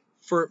side,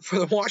 for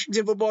the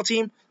Washington football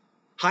team,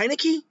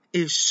 Heineke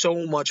is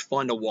so much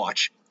fun to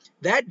watch.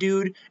 That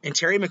dude and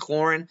Terry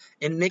McLaurin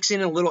and mix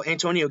in a little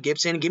Antonio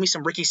Gibson and give me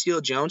some Ricky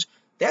Seals-Jones.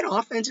 That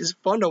offense is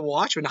fun to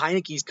watch when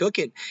Heineke's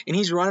cooking, and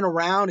he's running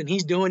around, and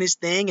he's doing his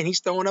thing, and he's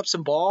throwing up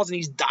some balls, and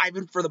he's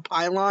diving for the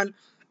pylon.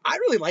 I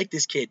really like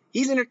this kid.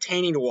 He's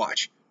entertaining to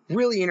watch.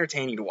 Really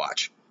entertaining to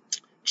watch.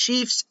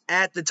 Chiefs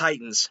at the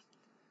Titans.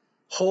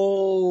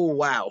 Oh,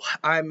 wow.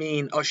 I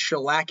mean, a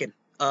shellacking.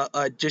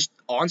 Just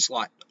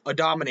onslaught. A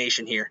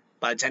domination here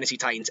by the Tennessee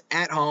Titans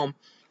at home.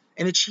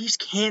 And the Chiefs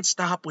can't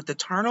stop with the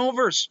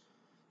turnovers.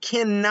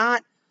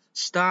 Cannot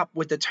stop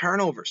with the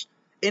turnovers.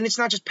 And it's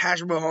not just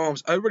Patrick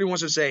Mahomes. Everybody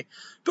wants to say,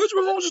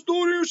 Patrick Mahomes has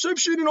thrown an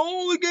interception in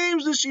all the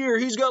games this year.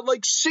 He's got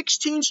like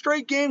 16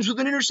 straight games with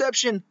an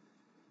interception.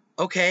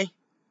 Okay.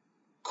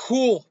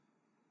 Cool.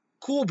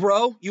 Cool,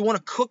 bro. You want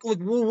to cook? Like,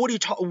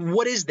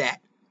 what is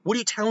that? What are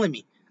you telling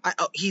me?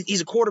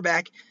 He's a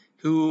quarterback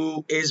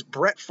who is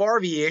Brett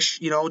Favre-ish,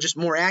 just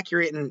more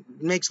accurate and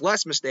makes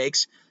less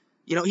mistakes.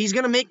 He's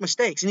going to make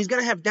mistakes, and he's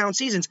going to have down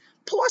seasons.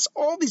 Plus,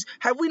 all these,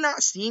 have we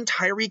not seen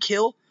Tyreek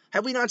Hill?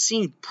 Have we not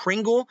seen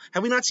Pringle?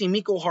 Have we not seen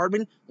Mecole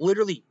Hardman?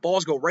 Literally,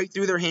 balls go right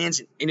through their hands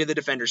and into the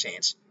defender's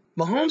hands.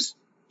 Mahomes,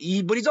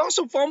 but he's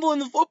also fumbling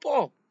the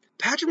football.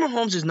 Patrick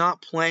Mahomes is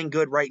not playing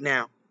good right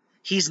now.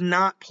 He's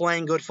not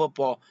playing good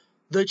football.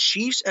 The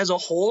Chiefs as a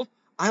whole,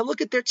 I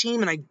look at their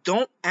team and I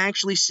don't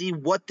actually see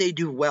what they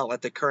do well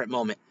at the current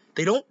moment.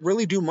 They don't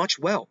really do much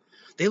well.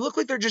 They look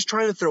like they're just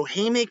trying to throw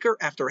haymaker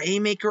after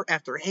haymaker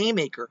after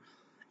haymaker,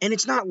 and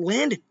it's not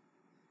landing.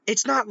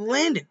 It's not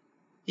landing.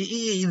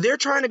 They're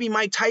trying to be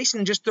Mike Tyson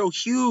and just throw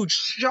huge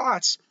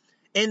shots,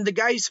 and the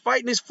guy he's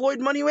fighting is Floyd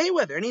Money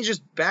Mayweather, and he's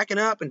just backing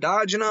up and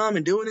dodging them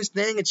and doing his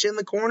thing and shit in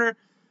the corner.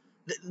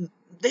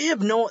 They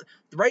have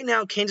right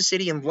now, Kansas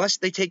City, unless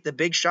they take the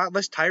big shot,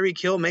 unless Tyreek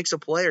Hill makes a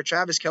play or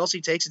Travis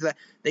Kelce takes it,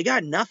 they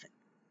got nothing.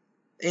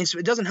 And so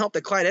it doesn't help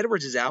that Clyde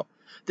Edwards is out.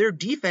 Their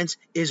defense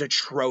is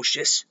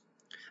atrocious.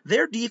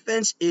 Their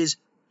defense is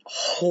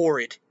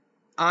horrid.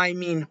 I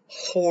mean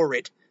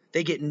horrid.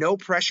 They get no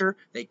pressure.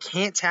 They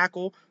can't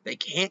tackle. They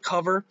can't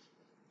cover.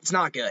 It's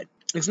not good.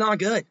 It's not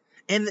good.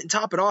 And to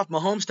top it off,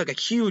 Mahomes took a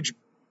huge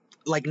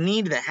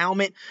knee to the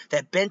helmet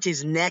that bent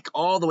his neck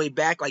all the way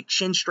back,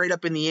 chin straight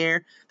up in the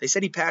air. They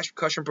said he passed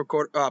concussion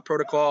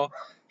protocol.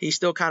 He's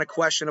still kind of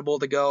questionable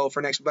to go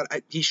for next, but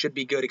he should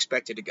be good,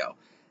 expected to go.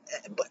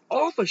 But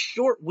off a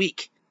short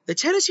week, the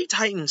Tennessee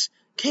Titans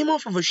came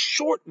off of a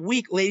short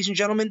week, ladies and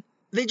gentlemen.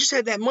 They just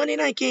had that Monday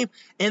night game,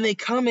 and they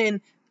come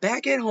in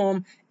back at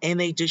home, and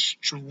they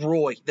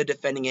destroy the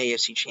defending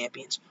AFC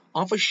champions.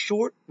 Off a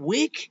short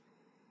week,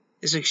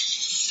 this is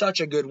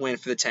such a good win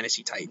for the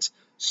Tennessee Titans.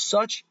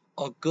 Such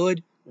a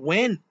good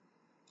win.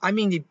 I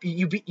mean,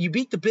 you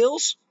beat the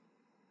Bills,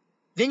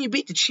 then you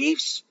beat the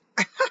Chiefs.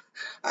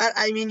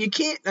 I mean, you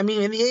can't. I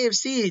mean, in the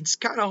AFC, it's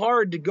kind of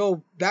hard to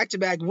go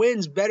back-to-back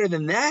wins better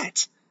than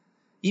that.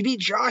 You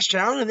beat Josh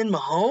Allen and then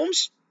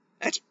Mahomes.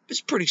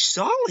 It's pretty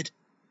solid.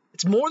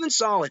 It's more than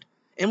solid.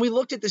 And we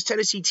looked at this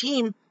Tennessee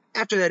team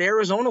after that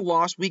Arizona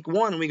loss week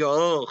 1, and we go,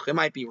 oh, it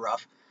might be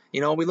rough. We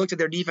looked at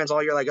their defense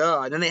all year like,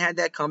 oh, and then they had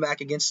that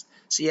comeback against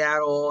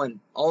Seattle, and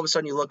all of a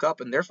sudden you look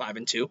up and they're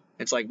 5-2.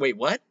 It's like, wait,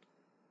 what?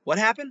 What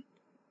happened?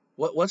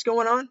 What's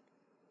going on?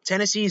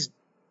 Tennessee's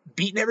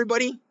beating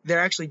everybody. They're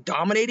actually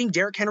dominating.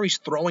 Derrick Henry's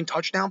throwing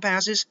touchdown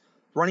passes,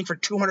 running for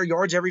 200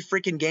 yards every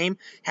freaking game,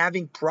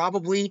 having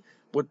probably,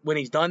 when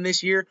he's done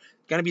this year,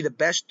 going to be the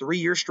best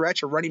 3-year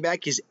stretch of running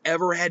back he's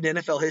ever had in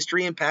NFL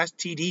history, and past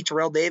TD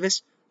Terrell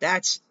Davis.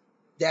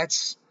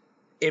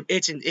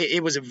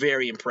 It was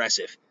very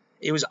impressive.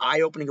 It was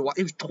eye-opening to watch.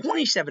 It was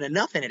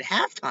 27-0 at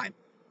halftime.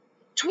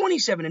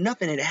 27-0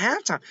 at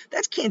halftime.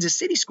 That's Kansas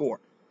City score.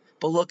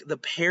 But look, the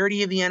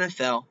parity of the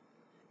NFL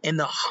and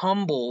the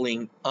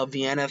humbling of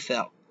the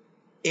NFL.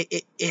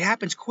 It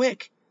happens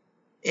quick.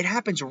 It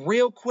happens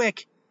real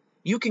quick.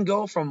 You can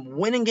go from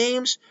winning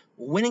games,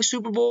 winning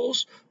Super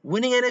Bowls,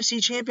 winning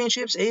NFC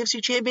championships,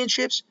 AFC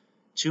championships,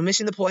 to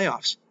missing the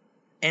playoffs.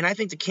 And I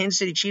think the Kansas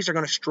City Chiefs are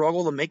going to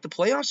struggle to make the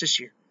playoffs this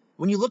year.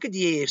 When you look at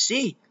the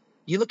AFC,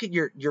 you look at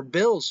your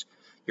Bills,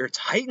 your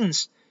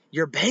Titans,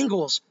 your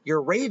Bengals,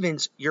 your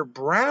Ravens, your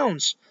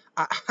Browns.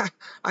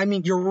 I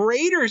mean, your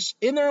Raiders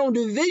in their own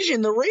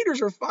division. The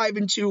Raiders are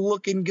 5-2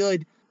 looking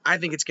good. I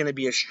think it's going to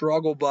be a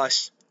struggle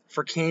bus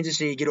for Kansas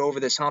City to get over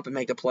this hump and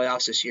make the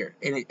playoffs this year.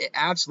 And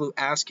absolute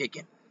ass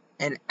kicking.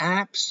 An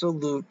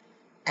absolute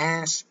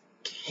ass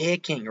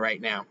kicking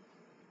right now.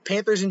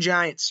 Panthers and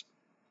Giants.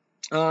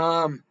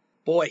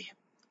 Boy,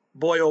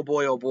 oh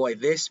boy.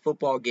 This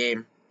football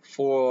game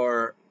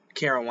for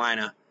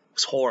Carolina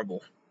was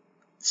horrible.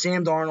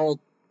 Sam Darnold,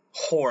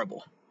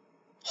 horrible.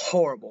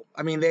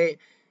 I mean,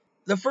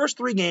 the first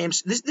 3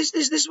 games, this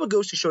is what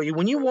goes to show you.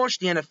 When you watch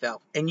the NFL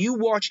and you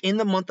watch in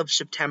the month of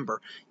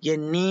September, you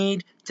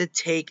need to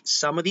take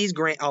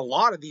a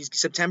lot of these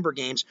September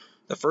games,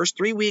 the first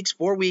 3 weeks,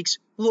 4 weeks,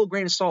 a little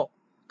grain of salt.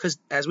 because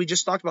as we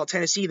just talked about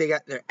Tennessee, they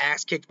got their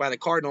ass kicked by the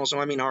Cardinals. So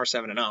I mean, are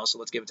 7-0, so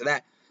let's give it to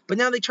that. But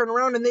now they turn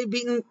around and they've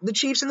beaten the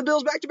Chiefs and the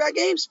Bills back-to-back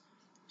games.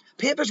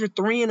 Panthers were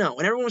 3-0,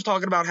 and everyone was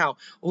talking about how,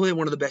 they're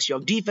one of the best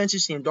young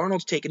defenses. Sam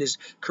Darnold's taken his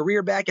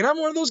career back, and I'm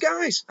one of those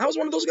guys. I was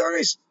one of those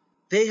guys.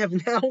 They have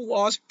now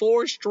lost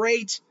 4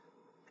 straight,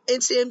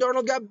 and Sam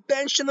Darnold got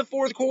benched in the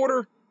fourth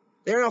quarter.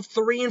 They're now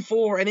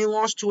 3-4, and they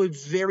lost to a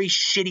very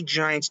shitty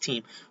Giants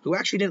team, who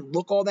actually didn't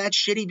look all that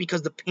shitty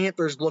because the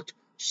Panthers looked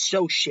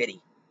so shitty.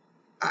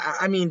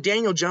 I mean,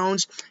 Daniel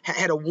Jones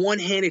had a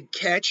one-handed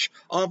catch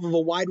off of a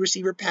wide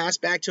receiver pass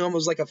back to him. It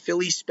was like a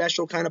Philly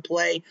special kind of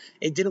play.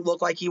 It didn't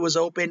look like he was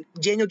open.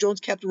 Daniel Jones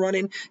kept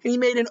running, and he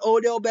made an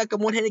Odell Beckham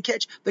one-handed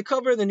catch. The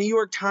cover of the New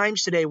York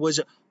Times today was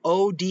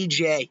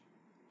ODJ.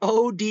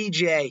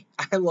 ODJ.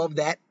 I love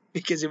that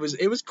because it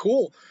was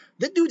cool.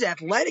 The dude's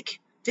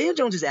athletic. Daniel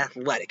Jones is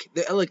athletic.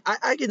 Look,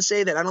 I can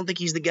say that I don't think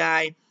he's the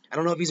guy. I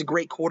don't know if he's a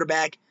great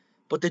quarterback.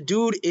 But the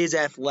dude is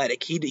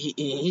athletic.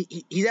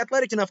 He's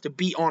athletic enough to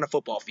be on a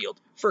football field.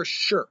 For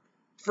sure.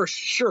 For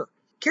sure.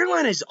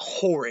 Carolina is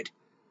horrid.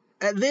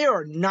 They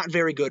are not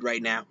very good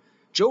right now.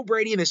 Joe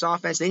Brady and this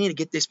offense, they need to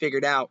get this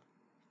figured out.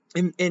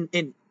 And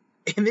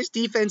this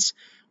defense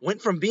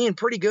went from being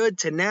pretty good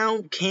to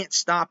now can't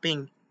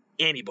stopping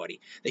anybody.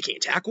 They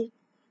can't tackle.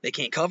 They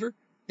can't cover.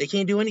 They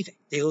can't do anything.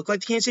 They look like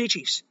the Kansas City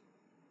Chiefs.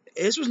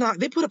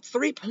 They put up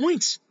 3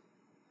 points.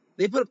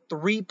 They put up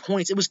 3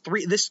 points. It was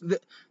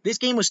this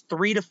game was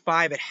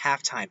 3-5 at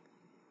halftime.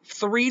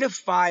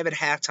 3-5 at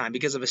halftime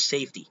because of a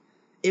safety.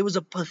 It was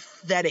a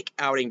pathetic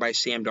outing by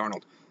Sam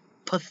Darnold.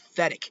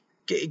 Pathetic.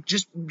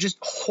 Just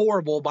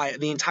horrible by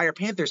the entire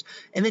Panthers.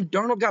 And then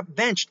Darnold got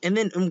benched. And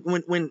then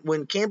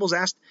when Campbell's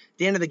asked at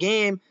the end of the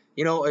game,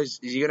 is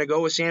he going to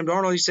go with Sam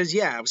Darnold? He says,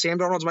 yeah, Sam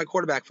Darnold's my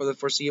quarterback for the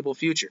foreseeable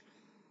future.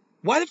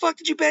 Why the fuck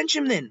did you bench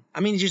him then?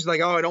 I mean, he's just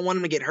like, I don't want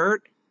him to get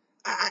hurt.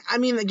 I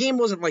mean, the game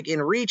wasn't like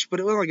in reach, but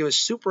it wasn't like it was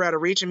super out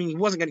of reach. I mean, you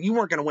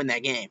weren't gonna win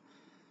that game.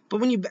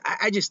 But when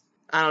I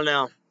don't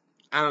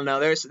know.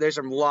 There's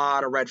a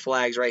lot of red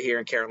flags right here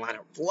in Carolina.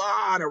 A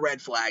lot of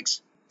red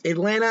flags.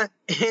 Atlanta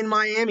and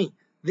Miami.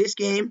 This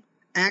game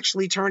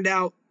actually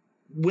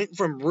went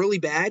from really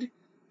bad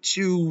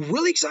to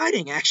really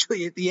exciting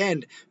actually at the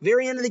end,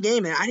 very end of the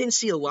game. And I didn't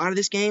see a lot of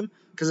this game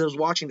because I was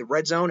watching the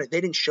red zone. They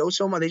didn't show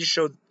so much. They just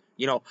showed,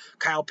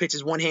 Kyle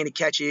Pitts' one-handed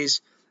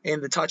catches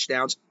and the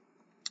touchdowns.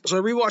 So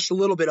I rewatched a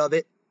little bit of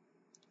it.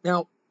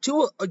 Now,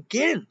 Tua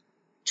again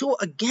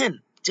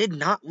did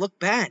not look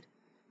bad.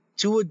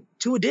 Tua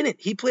didn't.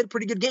 He played a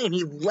pretty good game.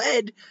 He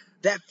led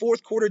that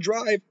fourth quarter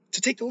drive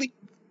to take the lead.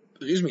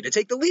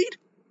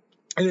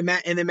 And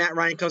then Matt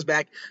Ryan comes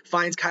back,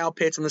 finds Kyle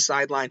Pitts on the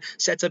sideline,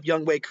 sets up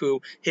Younghoe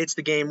Koo, hits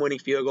the game-winning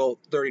field goal,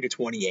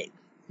 30-28.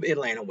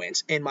 Atlanta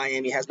wins, and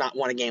Miami has not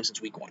won a game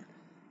since week 1.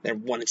 They're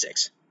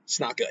 1-6. It's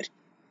not good.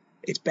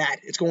 It's bad.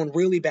 It's going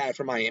really bad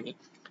for Miami.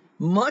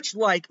 Much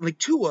like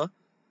Tua,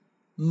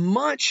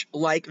 much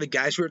like the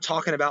guys we were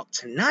talking about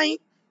tonight,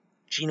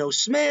 Geno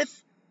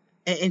Smith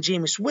and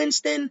Jameis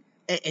Winston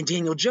and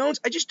Daniel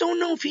Jones, I just don't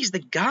know if he's the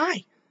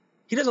guy.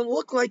 He doesn't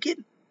look like it.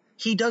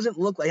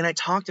 And I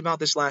talked about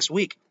this last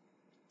week.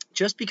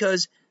 Just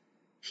because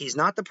he's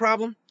not the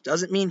problem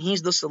doesn't mean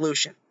he's the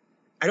solution.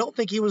 I don't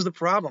think he was the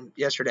problem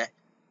yesterday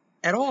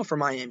at all for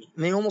Miami.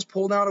 And they almost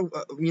pulled out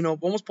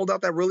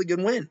that really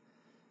good win.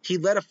 He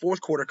led a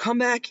fourth quarter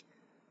comeback.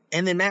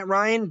 And then Matt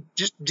Ryan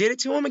just did it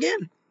to him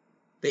again.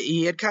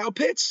 He had Kyle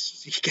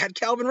Pitts. He got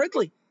Calvin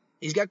Ridley.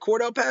 He's got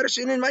Cordell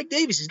Patterson and Mike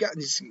Davis. He's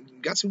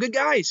got some good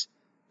guys.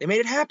 They made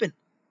it happen.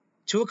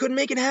 Tua couldn't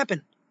make it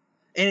happen.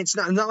 And it's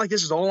not like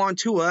this is all on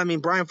Tua. I mean,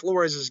 Brian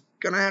Flores is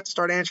going to have to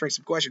start answering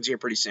some questions here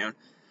pretty soon.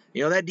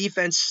 That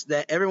defense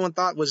that everyone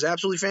thought was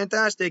absolutely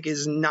fantastic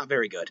is not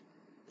very good.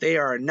 They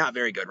are not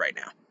very good right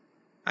now.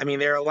 I mean,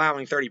 they're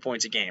allowing 30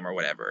 points a game or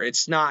whatever.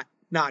 It's not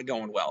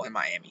going well in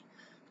Miami.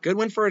 Good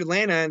win for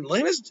Atlanta.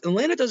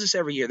 Atlanta does this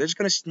every year. They're just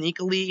going to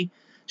sneakily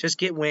just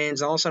get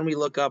wins. All of a sudden we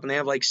look up and they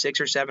have like 6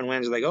 or 7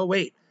 wins. They're like, oh,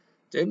 wait,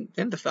 didn't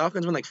the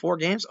Falcons win like 4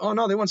 games? Oh,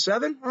 no, they won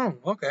 7? Oh,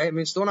 okay. I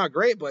mean, still not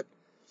great, but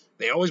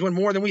they always win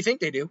more than we think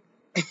they do.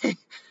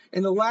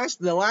 In the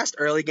last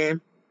early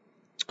game,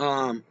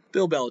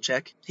 Bill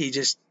Belichick, he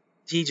just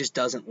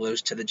doesn't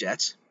lose to the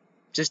Jets.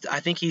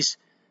 I think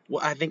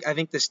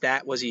the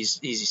stat was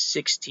he's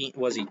 16,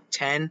 was he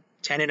 10-0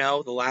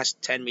 the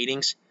last 10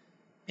 meetings.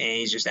 And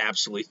he's just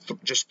absolutely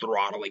just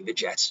throttling the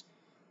Jets.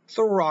 They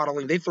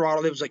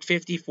throttled. It was like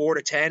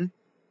 54-10,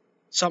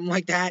 something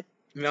like that.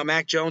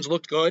 Mac Jones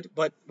looked good,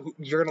 but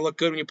you're going to look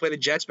good when you play the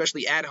Jets,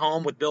 especially at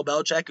home with Bill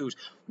Belichick, who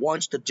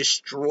wants to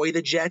destroy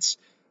the Jets,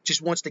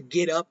 just wants to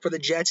get up for the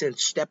Jets and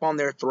step on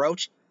their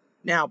throat.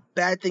 Now,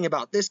 bad thing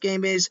about this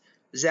game is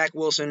Zach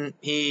Wilson,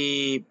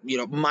 he,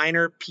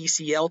 minor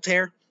PCL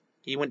tear.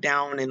 He went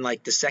down in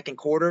like the second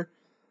quarter.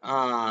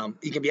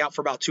 He can be out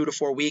for about 2 to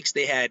 4 weeks.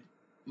 They had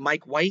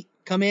Mike White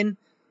come in,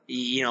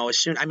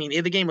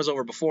 the game was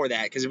over before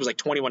that because it was like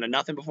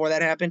 21-0 before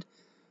that happened.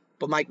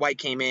 But Mike White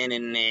came in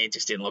and it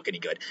just didn't look any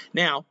good.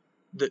 Now,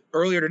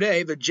 earlier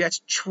today, the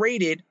Jets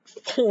traded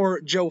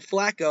for Joe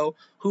Flacco,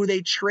 who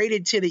they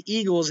traded to the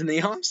Eagles in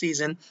the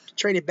offseason,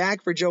 traded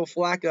back for Joe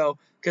Flacco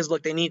because,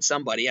 look, they need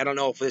somebody. I don't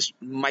know if this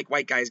Mike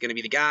White guy is going to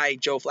be the guy.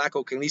 Joe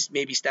Flacco can at least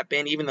maybe step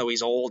in, even though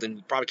he's old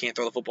and probably can't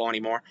throw the football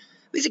anymore.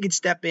 At least he could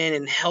step in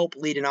and help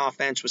lead an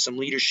offense with some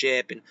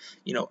leadership and,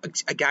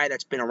 a guy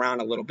that's been around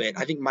a little bit.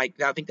 I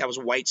think that was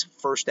White's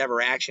first ever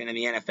action in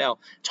the NFL.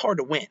 It's hard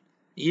to win.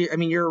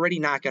 You're already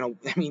not going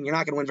to – you're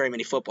not going to win very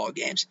many football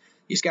games.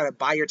 You just got to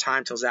buy your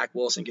time till Zach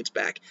Wilson gets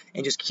back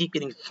and just keep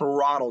getting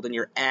throttled and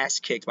your ass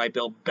kicked by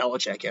Bill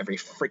Belichick every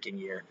freaking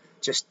year.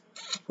 Just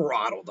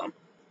throttle them.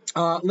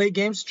 Late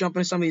games, jump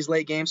into some of these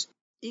late games.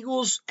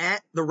 Eagles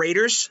at the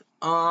Raiders.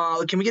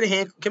 Can we get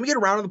a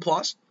round of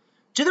applause?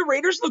 Do the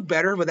Raiders look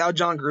better without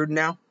John Gruden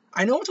now?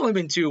 I know it's only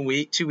been 2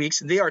 weeks.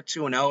 They are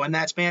 2-0 in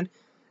that span,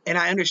 and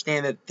I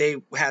understand that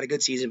they had a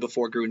good season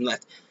before Gruden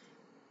left.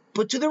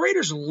 But do the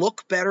Raiders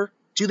look better?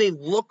 Do they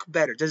look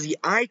better? Does the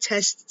eye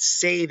test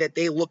say that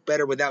they look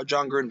better without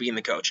John Gruden being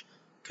the coach?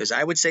 Because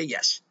I would say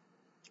yes.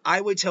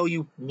 I would tell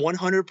you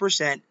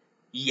 100%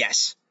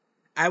 yes.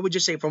 I would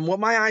just say from what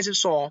my eyes have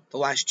saw the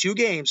last 2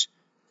 games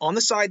on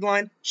the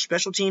sideline,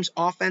 special teams,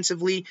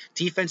 offensively,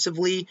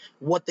 defensively,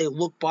 what they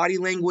look, body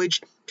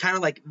language, kind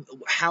of like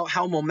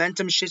how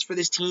momentum shifts for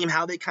this team,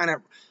 how they kind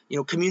of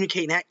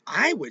communicate and act,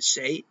 I would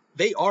say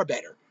they are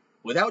better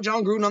without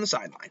John Gruden on the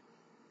sideline.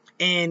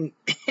 And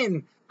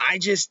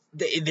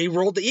they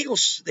rolled the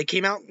Eagles. They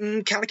came out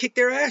and kind of kicked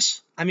their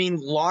ass. A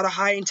lot of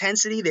high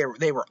intensity.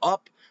 They were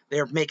up. They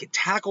were making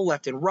tackle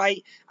left and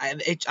right. I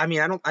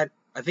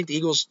think the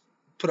Eagles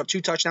put up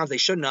 2 touchdowns they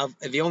shouldn't have.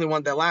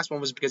 The last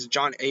one was because of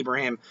John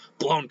Abraham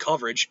blown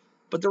coverage.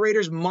 But the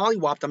Raiders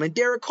mollywopped them, and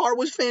Derek Carr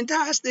was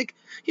fantastic.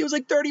 He was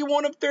like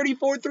 31 of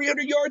 34,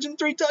 300 yards and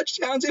 3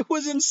 touchdowns. It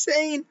was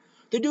insane.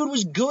 The dude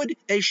was good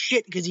as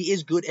shit because he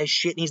is good as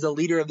shit, and he's the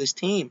leader of this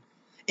team.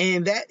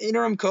 And that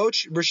interim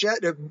coach,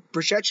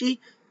 Brichetti,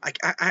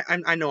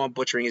 I know I'm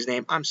butchering his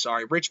name. I'm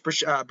sorry. Rich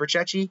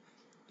Brichetti,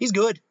 he's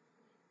good.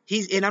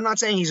 And I'm not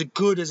saying he's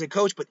good as a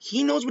coach, but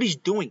he knows what he's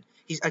doing.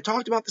 I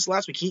talked about this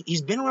last week.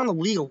 He's been around the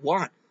league a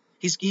lot.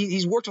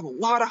 He's worked with a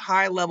lot of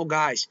high-level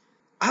guys.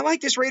 I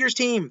like this Raiders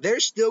team. They're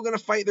still going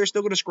to fight. They're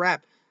still going to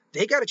scrap.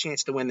 They got a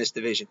chance to win this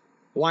division.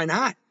 Why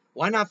not?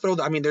 Why not throw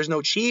there's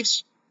no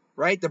Chiefs,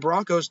 right? The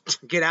Broncos,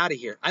 get out of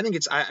here. I'm not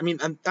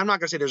going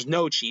to say there's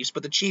no Chiefs,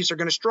 but the Chiefs are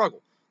going to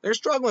struggle. They're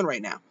struggling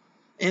right now.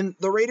 And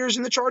the Raiders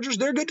and the Chargers,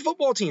 they're good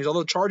football teams. Although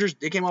the Chargers,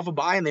 they came off a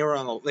bye and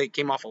they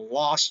came off a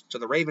loss to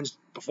the Ravens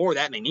before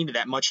that, and they needed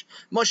that much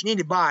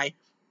needed bye.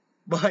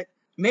 But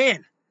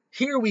man,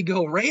 here we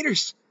go,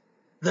 Raiders.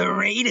 The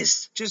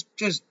Raiders just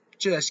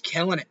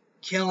killing it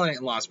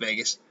in Las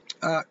Vegas.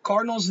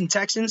 Cardinals and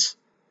Texans.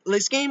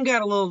 This game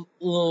got a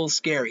little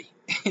scary.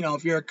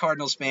 If you're a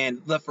Cardinals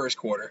fan, the first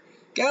quarter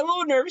got a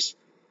little nervous.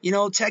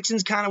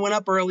 Texans kind of went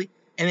up early,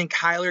 and then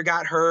Kyler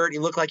got hurt. He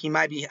looked like he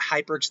might be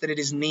hyperextended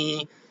his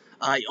knee.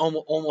 He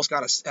almost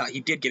got he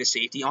did get a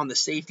safety on the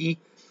safety.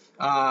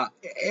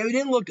 It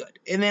didn't look good.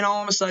 And then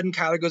all of a sudden,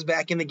 Kyler goes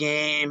back in the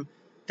game.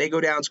 They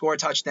go down, score a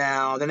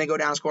touchdown. Then they go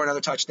down, score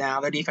another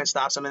touchdown. Their defense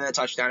stops them, and then a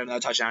touchdown, another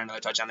touchdown,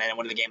 another touchdown. Then they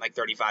win the game like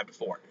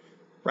 35-4,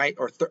 right?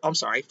 Or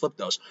flip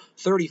those.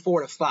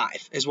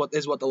 34-5 is what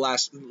the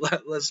last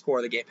score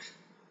of the game.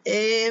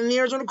 And the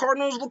Arizona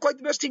Cardinals look like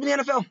the best team in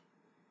the NFL.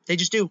 They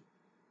just do.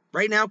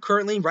 Right now,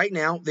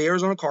 the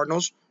Arizona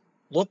Cardinals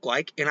look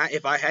like, and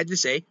if I had to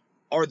say,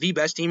 are the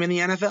best team in the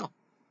NFL.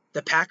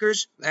 The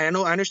Packers, I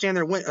understand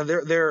they're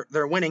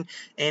winning,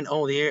 and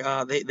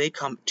they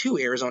come to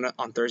Arizona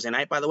on Thursday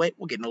night. By the way,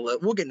 we'll get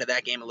into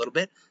that game a little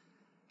bit.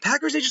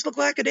 Packers, they just look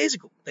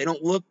lackadaisical. They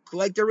don't look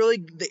like they're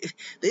really.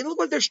 They look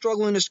like they're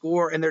struggling to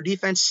score, and their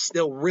defense is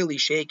still really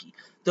shaky.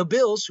 The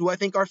Bills, who I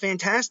think are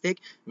fantastic,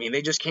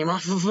 they just came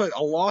off of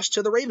a loss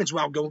to the Ravens.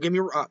 Wow, don't give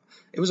me.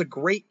 It was a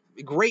great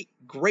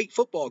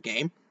football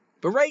game,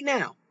 but right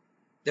now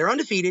they're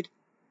undefeated.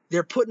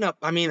 They're putting up,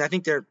 I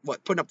think they're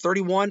putting up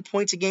 31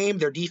 points a game.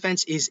 Their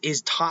defense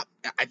is top,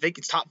 I think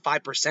it's top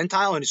 5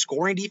 percentile in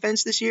scoring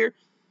defense this year.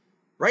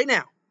 Right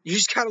now, you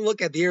just kind of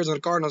look at the Arizona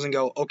Cardinals and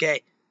go,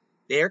 okay,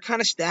 they're kind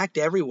of stacked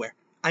everywhere.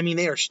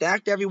 They are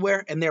stacked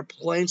everywhere, and they're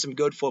playing some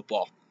good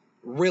football.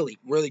 Really,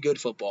 really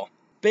good football.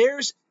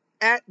 Bears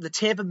at the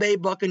Tampa Bay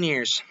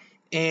Buccaneers.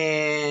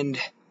 And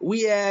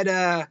we had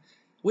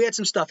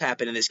some stuff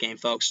happen in this game,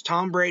 folks.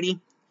 Tom Brady,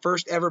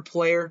 first ever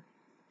player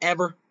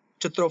ever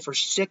to throw for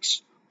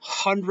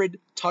 600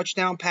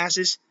 touchdown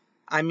passes.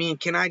 Can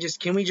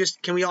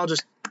we all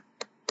just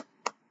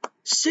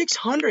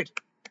 600?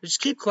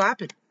 Just keep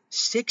clapping.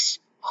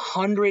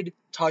 600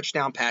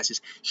 touchdown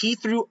passes. He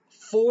threw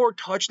 4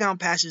 touchdown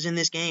passes in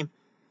this game.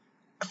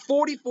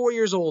 44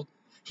 years old.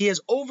 He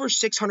has over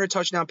 600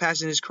 touchdown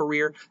passes in his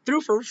career.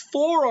 Threw for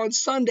 4 on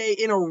Sunday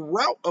in a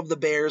rout of the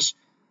Bears.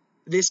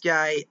 This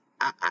guy,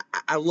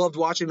 I loved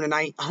watching him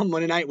tonight on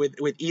Monday night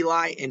with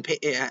Eli and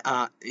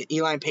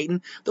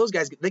Peyton. Those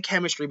guys, the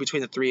chemistry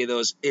between the 3 of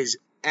those is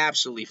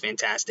absolutely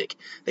fantastic.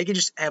 They could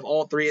just have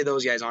all 3 of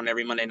those guys on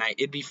every Monday night.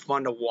 It'd be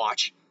fun to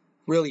watch.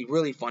 Really,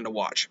 really fun to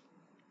watch.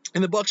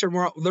 And the Bucs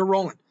they're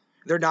rolling.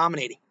 They're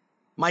dominating.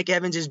 Mike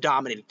Evans is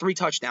dominating. 3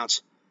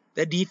 touchdowns.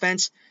 Their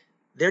defense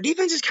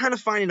is kind of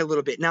finding a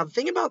little bit. Now, the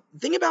thing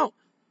about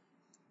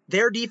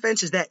their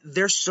defense is that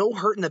they're so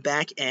hurt in the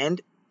back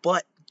end,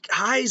 but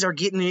guys are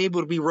getting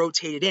able to be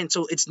rotated in.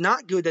 So it's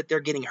not good that they're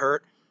getting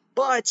hurt,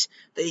 but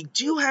they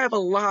do have a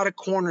lot of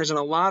corners and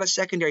a lot of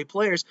secondary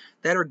players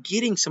that are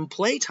getting some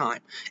play time.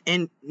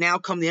 And now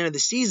come the end of the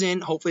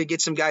season, hopefully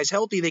get some guys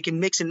healthy. They can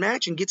mix and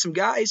match and get some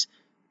guys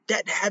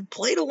that have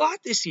played a lot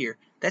this year.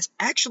 That's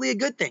actually a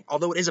good thing,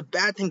 although it is a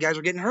bad thing guys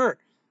are getting hurt.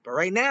 But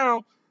right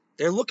now,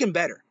 they're looking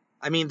better.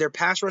 I mean, their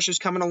pass rush is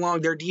coming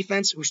along. Their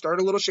defense, who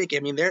started a little shaky,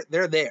 I mean,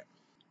 they're there.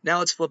 Now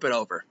let's flip it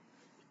over.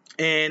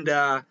 And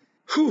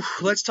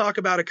let's talk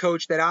about a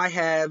coach that I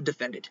have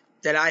defended,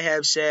 that I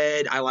have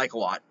said I like a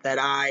lot, that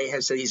I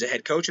have said he's a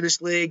head coach of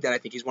this league, that I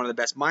think he's one of the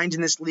best minds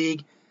in this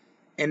league,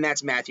 and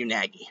that's Matthew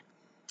Nagy.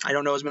 I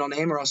don't know his middle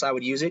name, or else I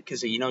would use it,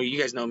 because you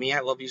guys know me.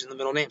 I love using the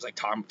middle names, like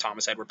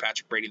Thomas Edward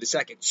Patrick Brady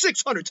II.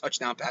 600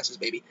 touchdown passes,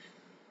 baby.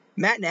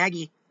 Matt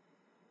Nagy.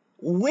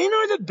 When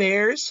are the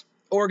Bears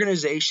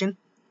organization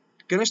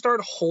going to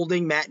start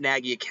holding Matt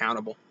Nagy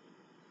accountable?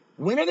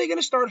 When are they going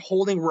to start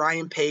holding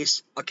Ryan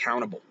Pace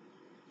accountable?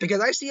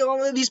 Because I see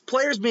all of these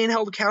players being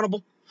held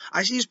accountable.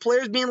 I see these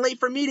players being late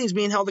for meetings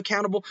being held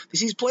accountable. I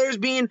see these players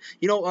being,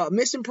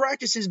 missing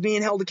practices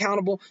being held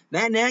accountable.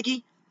 Matt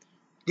Nagy,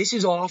 this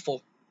is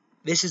awful.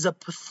 This is a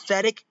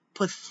pathetic,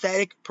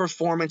 pathetic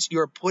performance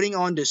you're putting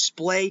on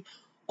display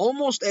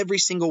almost every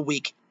single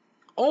week.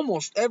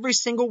 Almost every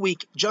single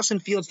week, Justin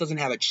Fields doesn't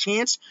have a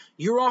chance.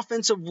 Your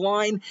offensive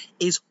line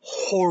is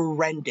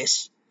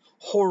horrendous.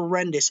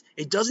 Horrendous.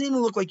 It doesn't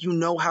even look like you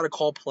know how to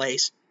call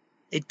plays.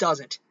 It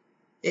doesn't.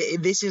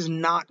 This is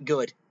not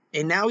good.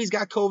 And now he's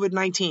got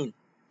COVID-19.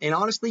 And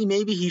honestly,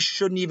 maybe he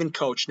shouldn't even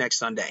coach next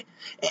Sunday.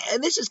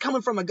 And this is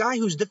coming from a guy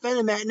who's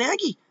defending Matt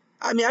Nagy.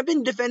 I mean, I've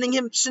been defending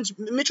him since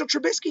Mitchell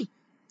Trubisky.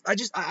 I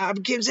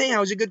keep saying how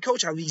he's a good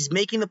coach, how he's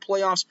making the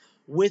playoffs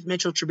with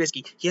Mitchell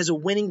Trubisky. He has a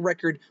winning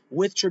record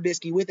with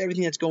Trubisky, with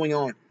everything that's going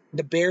on.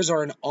 The Bears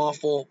are an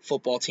awful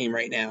football team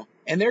right now.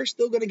 And they're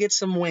still going to get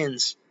some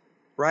wins,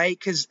 right?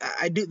 Because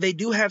they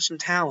do have some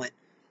talent.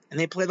 And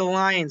they play the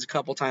Lions a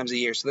couple times a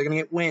year, so they're going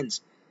to get wins.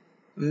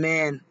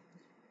 Man,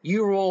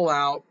 you roll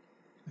out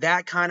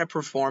that kind of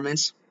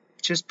performance,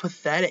 just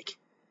pathetic.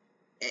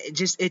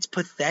 It's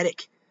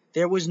pathetic.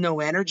 There was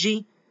no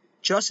energy.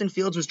 Justin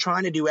Fields was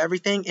trying to do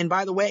everything. And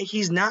by the way,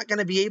 he's not going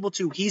to be able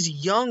to. He's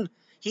young.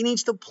 He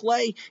needs to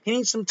play. He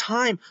needs some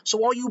time.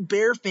 So all you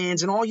Bear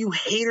fans and all you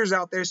haters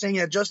out there saying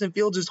that Justin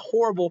Fields is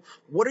horrible,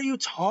 what are you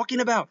talking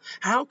about?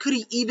 How could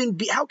he even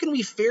be? How can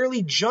we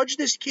fairly judge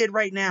this kid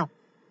right now?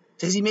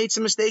 Has he made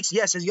some mistakes?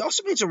 Yes. Has he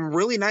also made some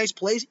really nice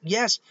plays?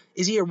 Yes.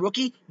 Is he a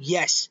rookie?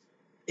 Yes.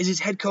 Is his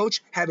head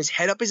coach have his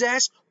head up his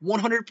ass?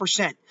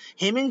 100%.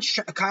 Him and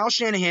Kyle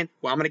Shanahan,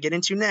 who I'm going to get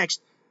into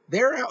next,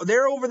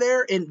 they're over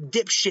there in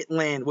dipshit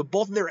land with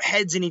both of their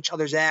heads in each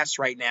other's ass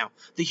right now.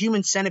 The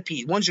human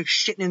centipede. One's just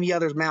shitting in the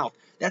other's mouth.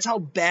 That's how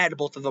bad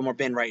both of them have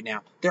been right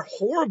now. They're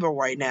horrible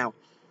right now.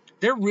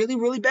 They're really,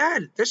 really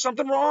bad. There's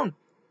something wrong.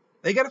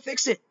 They got to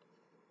fix it.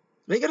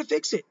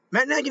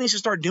 Matt Nagy needs to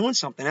start doing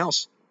something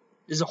else.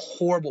 This is a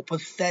horrible,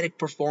 pathetic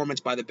performance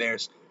by the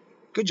Bears.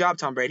 Good job,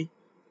 Tom Brady.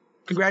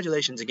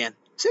 Congratulations again.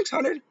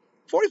 600,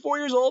 44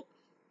 years old.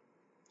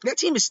 That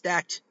team is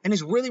stacked and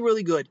is really,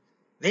 really good.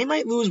 They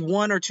might lose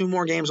 1 or 2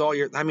 more games all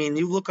year. I mean,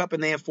 you look up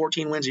and they have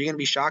 14 wins. Are you going to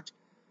be shocked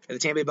if the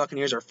Tampa Bay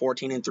Buccaneers are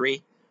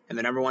 14-3 and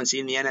the number 1 seed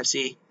in the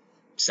NFC?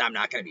 So I'm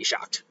not going to be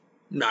shocked.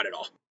 Not at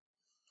all.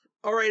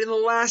 All right, in the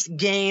last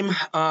game,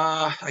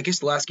 I guess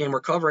the last game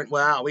we're covering,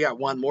 wow, we got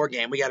one more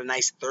game. We got a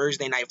nice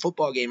Thursday night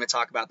football game to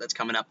talk about that's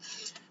coming up.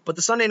 But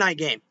the Sunday night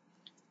game,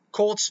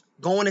 Colts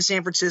going to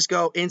San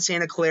Francisco in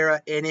Santa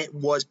Clara, and it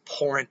was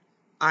pouring.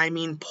 I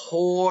mean,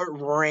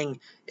 pouring.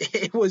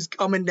 It was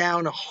coming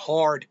down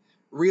hard.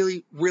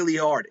 Really, really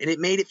hard. And it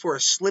made it for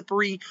a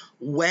slippery,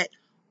 wet,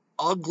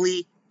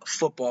 ugly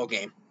football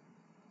game.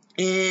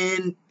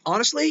 And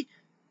honestly,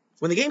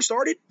 when the game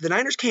started, the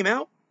Niners came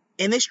out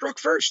and they struck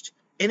first.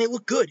 And it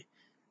looked good.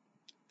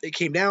 They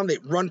came down, they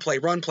run play,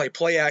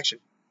 play action.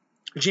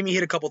 Jimmy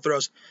hit a couple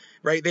throws,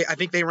 right? I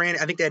think they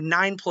had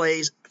 9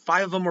 plays,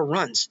 5 of them were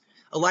runs.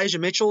 Elijah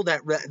Mitchell,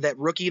 that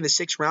rookie in the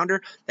 6th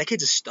rounder, that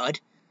kid's a stud.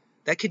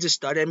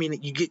 I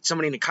mean, you get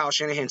somebody in the Kyle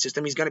Shanahan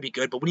system, he's going to be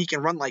good. But when he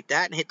can run like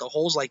that and hit the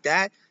holes like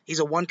that, he's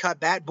a one-cut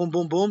bat, boom,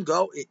 boom, boom,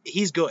 go.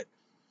 He's good.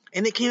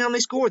 And they came out and they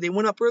scored. They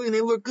went up early and they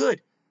looked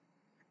good.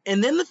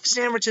 And then the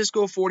San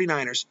Francisco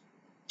 49ers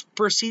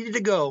proceeded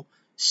to go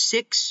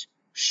 6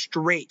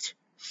 straight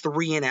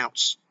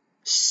 3-and-outs.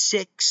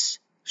 6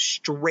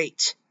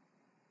 straight.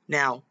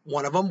 Now,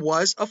 one of them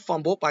was a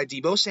fumble by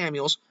Deebo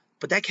Samuels,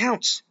 but that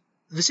counts.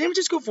 The San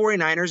Francisco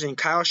 49ers and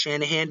Kyle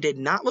Shanahan did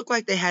not look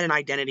like they had an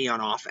identity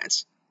on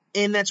offense.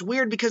 And that's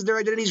weird because their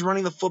identity is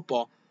running the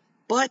football.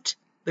 But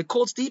the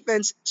Colts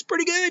defense is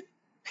pretty good.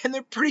 And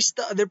they're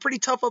pretty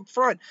tough up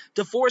front.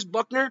 DeForest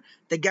Buckner,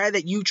 the guy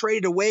that you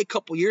traded away a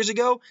couple years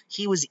ago,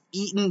 he was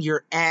eating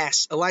your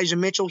ass. Elijah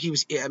Mitchell,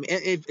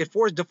 if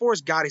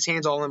DeForest got his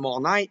hands on him all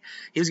night,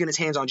 he was getting his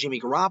hands on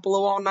Jimmy Garoppolo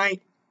all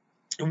night.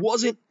 It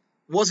wasn't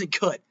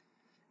good.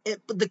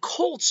 But the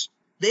Colts,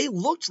 they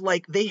looked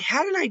like they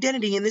had an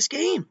identity in this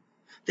game.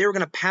 They were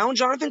going to pound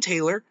Jonathan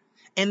Taylor,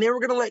 and they were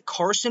going to let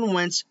Carson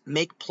Wentz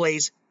make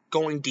plays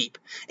going deep.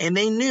 And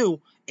they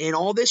knew in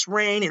all this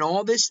rain and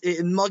all this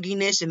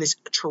mugginess and this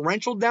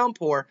torrential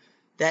downpour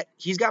that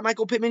he's got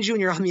Michael Pittman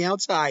Jr. on the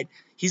outside.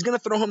 He's going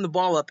to throw him the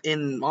ball up.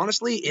 And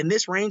honestly, in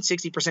this rain,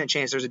 60%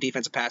 chance there's a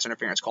defensive pass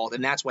interference called.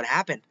 And that's what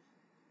happened.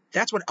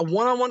 That's what a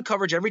one-on-one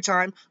coverage every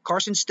time.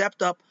 Carson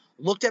stepped up,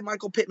 looked at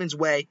Michael Pittman's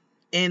way,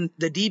 and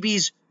the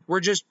DBs were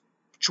just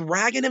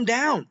dragging him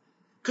down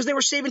because they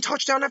were saving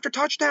touchdown after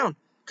touchdown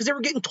because they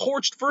were getting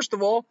torched, first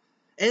of all.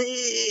 And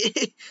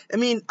I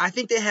mean, I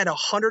think they had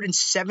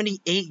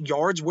 178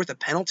 yards worth of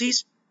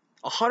penalties.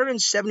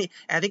 170.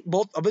 I think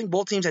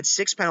both teams had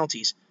 6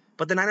 penalties,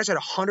 but the Niners had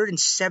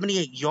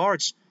 178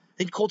 yards. I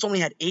think Colts only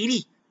had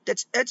 80.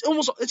 It's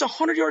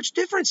 100 yards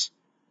difference.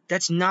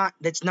 That's not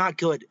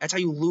good. That's how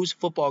you lose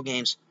football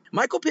games.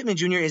 Michael Pittman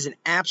Jr. is an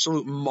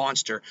absolute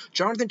monster.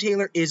 Jonathan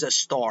Taylor is a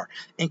star.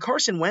 And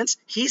Carson Wentz,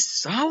 he's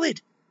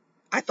solid.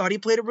 I thought he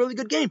played a really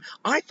good game.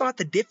 I thought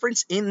the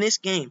difference in this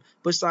game,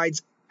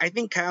 besides, I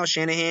think Kyle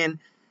Shanahan,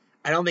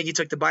 I don't think he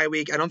took the bye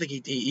week. I don't think he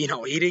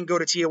didn't go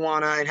to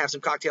Tijuana and have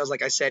some cocktails,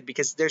 like I said,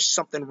 because there's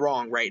something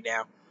wrong right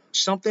now.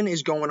 Something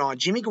is going on.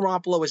 Jimmy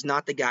Garoppolo is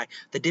not the guy.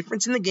 The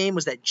difference in the game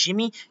was that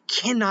Jimmy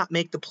cannot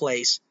make the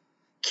plays.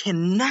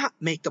 And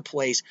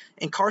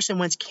Carson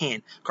Wentz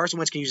can. Carson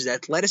Wentz can use his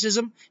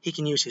athleticism. He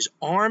can use his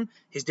arm,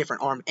 his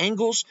different arm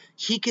angles.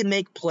 He can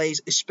make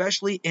plays,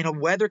 especially in a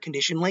weather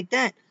condition like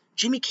that.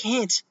 Jimmy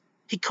can't.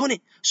 He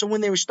couldn't. So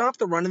when they were stopped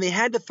the run and they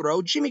had to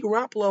throw, Jimmy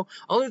Garoppolo,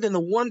 other than the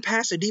one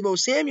pass to Deebo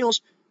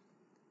Samuels,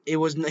 he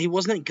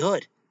wasn't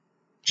good.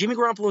 Jimmy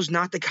Garoppolo is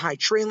not the guy.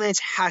 Trey Lance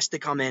has to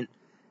come in.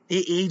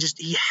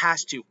 He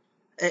has to.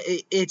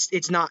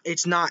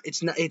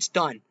 It's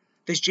done.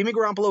 This Jimmy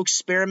Garoppolo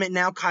experiment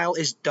now, Kyle,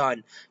 is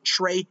done.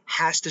 Trey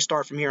has to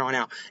start from here on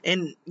out,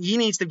 and he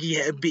needs to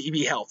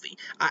be healthy.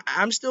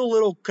 I'm still a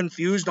little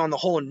confused on the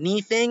whole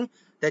knee thing,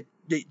 that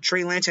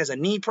Trey Lance has a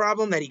knee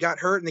problem, that he got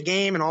hurt in the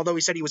game, and although he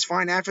said he was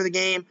fine after the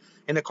game,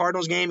 in the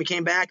Cardinals game, he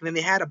came back, and then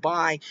they had a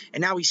bye,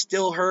 and now he's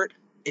still hurt.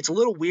 It's a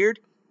little weird,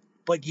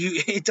 but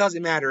it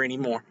doesn't matter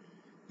anymore.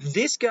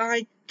 This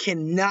guy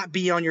cannot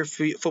be on your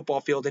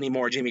football field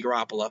anymore, Jimmy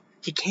Garoppolo.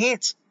 He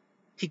can't.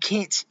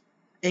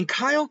 And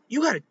Kyle,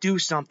 you got to do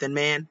something,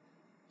 man.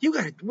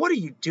 What are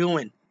you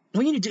doing?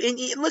 We need to do,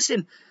 and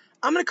listen,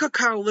 I'm going to cut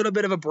Kyle a little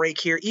bit of a break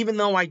here, even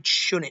though I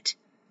shouldn't.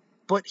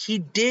 But he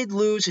did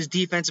lose his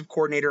defensive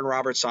coordinator in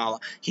Robert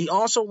Saleh. He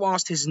also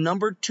lost his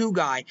number 2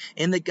 guy,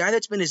 and the guy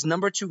that's been his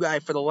number 2 guy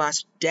for the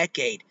last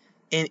decade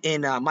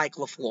in Mike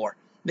LaFleur.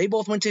 They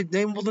both went to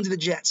the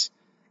Jets.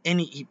 And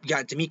he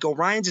got DeMeco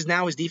Ryans is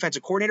now his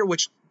defensive coordinator,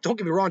 which, don't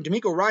get me wrong,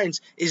 DeMeco Ryans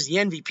is the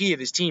MVP of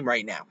his team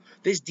right now.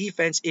 This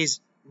defense is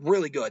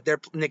really good.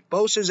 Nick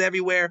Bosa's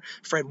everywhere.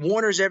 Fred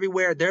Warner's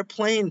everywhere. They're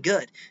playing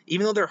good.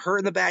 Even though they're hurt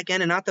in the back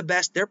end and not the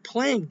best, they're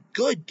playing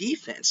good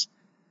defense.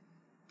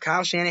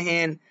 Kyle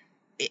Shanahan,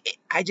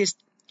 I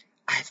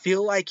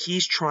feel like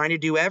he's trying to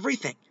do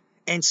everything.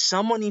 And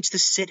someone needs to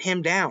sit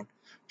him down.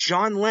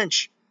 John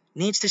Lynch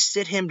needs to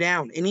sit him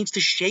down. It needs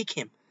to shake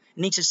him.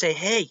 It needs to say,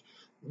 hey,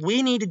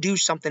 we need to do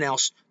something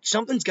else.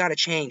 Something's got to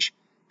change.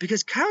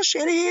 Because Kyle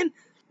Shanahan,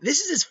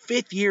 this is his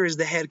 5th year as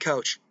the head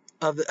coach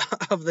of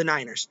the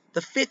Niners.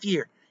 The 5th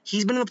year.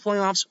 He's been in the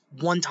playoffs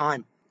 1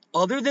 time.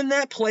 Other than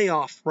that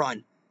playoff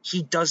run,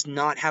 he does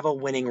not have a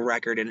winning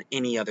record in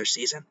any other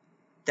season.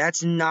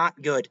 That's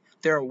not good.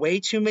 There are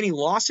way too many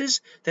losses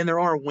than there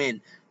are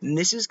wins. And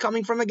this is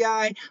coming from a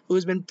guy who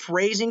has been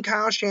praising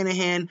Kyle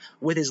Shanahan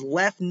with his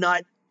left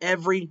nut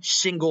every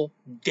single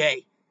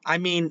day. I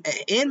mean,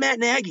 and Matt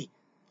Nagy.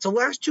 So the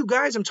last 2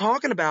 guys I'm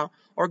talking about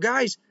are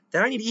guys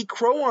that I need to eat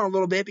crow on a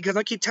little bit because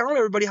I keep telling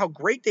everybody how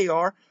great they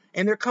are,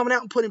 and they're coming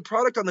out and putting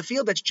product on the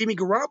field that's Jimmy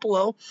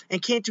Garoppolo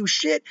and can't do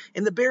shit,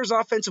 and the Bears'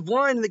 offensive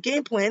line and the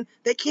game plan,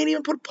 they can't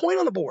even put a point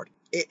on the board.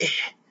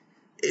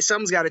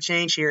 Something's got to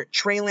change here.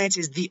 Trey Lance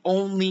is the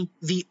only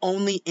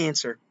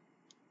answer.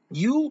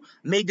 You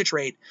made the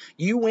trade.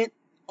 You went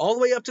all the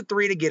way up to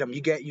 3 to get him.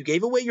 You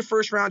gave away your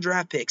first-round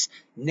draft picks.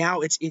 Now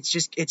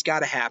it's got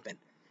to happen.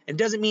 It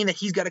doesn't mean that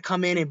he's got to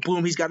come in and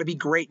boom, he's got to be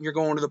great and you're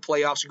going to the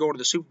playoffs or going to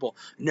the Super Bowl.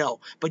 No,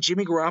 but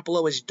Jimmy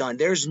Garoppolo is done.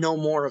 There's no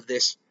more of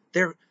this.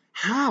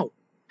 How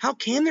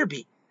can there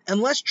be?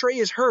 Unless Trey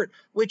is hurt,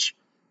 which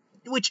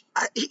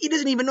he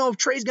doesn't even know if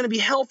Trey's going to be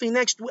healthy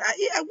next week.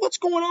 What's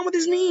going on with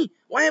his knee?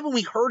 Why haven't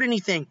we heard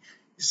anything?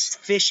 It's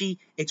fishy.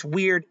 It's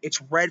weird. It's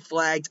red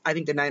flagged. I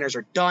think the Niners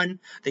are done.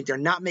 I think they're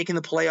not making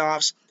the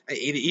playoffs.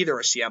 Either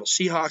a Seattle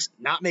Seahawks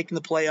not making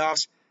the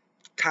playoffs.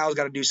 Kyle's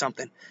got to do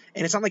something.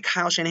 And it's not like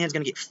Kyle Shanahan's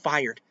going to get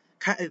fired.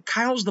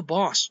 Kyle's the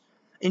boss.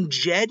 And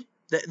Jed,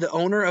 the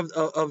owner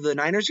of the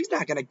Niners,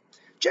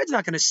 Jed's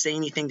not going to say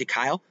anything to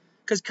Kyle.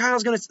 Because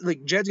Kyle's going to,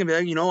 Jed's going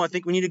to be like, I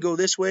think we need to go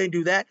this way and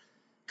do that.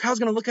 Kyle's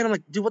going to look at him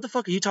like, dude, what the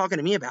fuck are you talking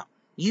to me about?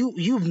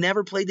 You've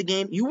never played the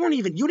game. You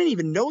didn't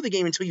even know the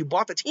game until you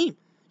bought the team.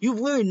 You've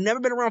literally never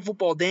been around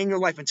football a day in your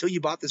life until you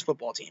bought this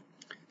football team.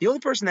 The only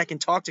person that can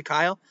talk to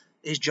Kyle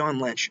is John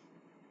Lynch.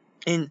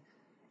 And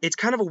it's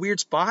kind of a weird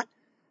spot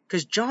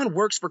because John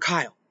works for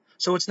Kyle.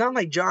 So it's not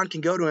like John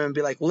can go to him and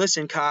be like,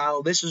 listen,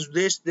 Kyle, this is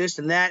this,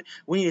 and that.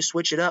 We need to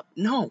switch it up.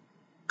 No,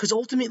 because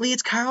ultimately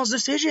it's Kyle's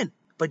decision.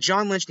 But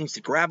John Lynch needs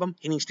to grab him.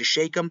 He needs to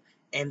shake him.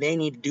 And they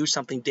need to do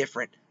something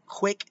different.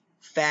 Quick,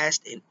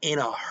 fast, and in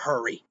a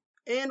hurry.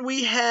 And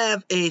we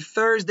have a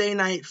Thursday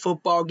night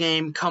football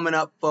game coming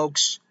up,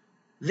 folks.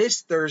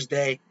 This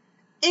Thursday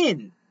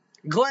in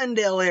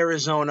Glendale,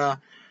 Arizona,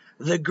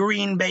 the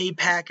Green Bay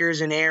Packers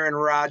and Aaron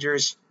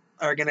Rodgers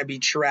are going to be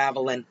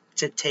traveling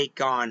to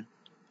take on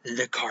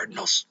the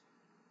Cardinals.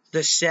 The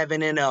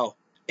 7-0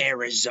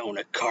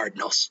 Arizona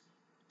Cardinals.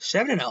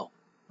 7-0.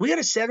 We got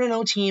a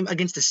 7-0 team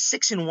against a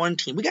 6-1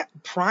 team. We got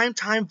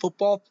primetime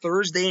football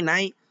Thursday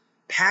night,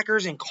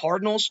 Packers and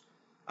Cardinals.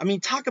 I mean,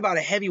 talk about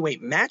a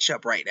heavyweight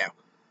matchup right now.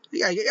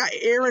 You got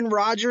Aaron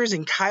Rodgers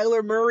and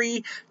Kyler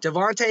Murray,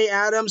 Davante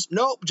Adams.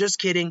 Nope, just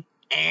kidding.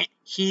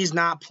 He's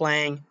not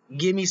playing.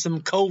 Give me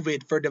some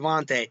COVID for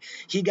Davante.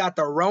 He got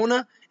the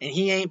Rona, and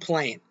he ain't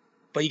playing.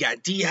 But you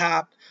got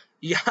D-Hop.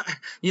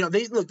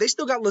 They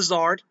still got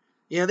Lazard.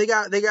 They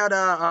got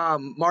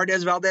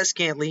Mardez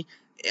Valdez-Scantling.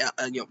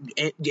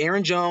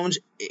 Aaron Jones,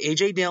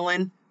 A.J.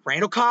 Dillon,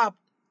 Randall Cobb.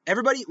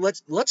 Everybody,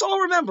 let's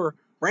all remember,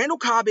 Randall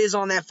Cobb is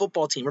on that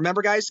football team.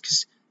 Remember, guys,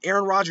 because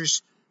Aaron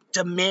Rodgers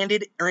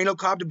demanded Randall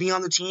Cobb to be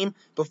on the team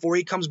before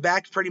he comes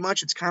back, pretty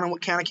much. It's kind of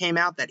what came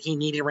out, that he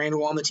needed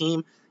Randall on the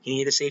team. He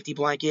needed a safety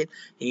blanket.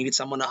 He needed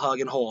someone to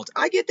hug and hold.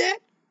 I get that.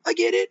 I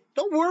get it.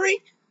 Don't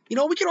worry.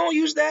 We can all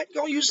use that. You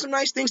can all use some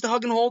nice things to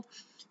hug and hold.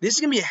 This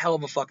is going to be a hell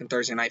of a fucking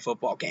Thursday night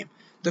football game.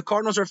 The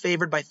Cardinals are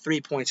favored by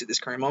 3 points at this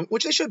current moment,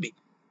 which they should be.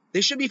 They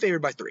should be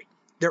favored by 3.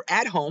 They're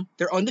at home.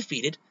 They're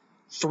undefeated.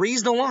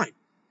 3's the line.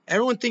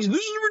 Everyone thinks, this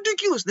is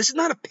ridiculous. This is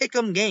not a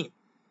pick-em game.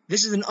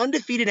 This is an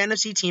undefeated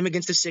NFC team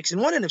against a 6-1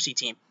 NFC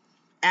team.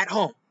 At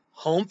home.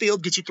 Home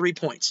field gets you 3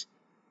 points.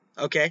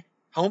 Okay?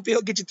 Home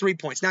field gets you 3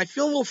 points. Now, I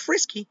feel a little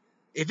frisky.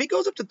 If it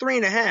goes up to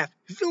 3.5, if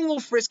you feel a little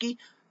frisky,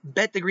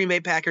 bet the Green Bay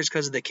Packers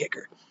because of the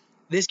kicker.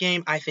 This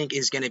game, I think,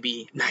 is going to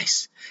be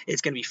nice.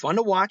 It's going to be fun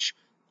to watch.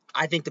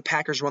 I think the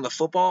Packers run the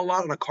football a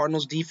lot on a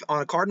Cardinals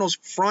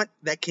front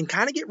that can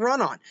kind of get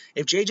run on.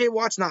 If J.J.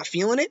 Watt's not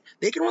feeling it,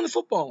 they can run the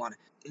football on it.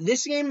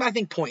 This game, I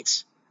think,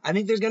 points. I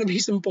think there's going to be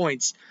some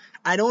points.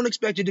 I don't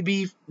expect it to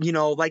be,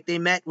 like they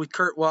met with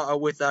Kurt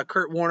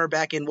Warner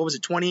back in,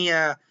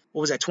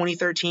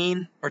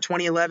 2013 or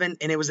 2011,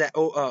 and it was that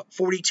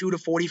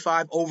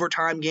 42-45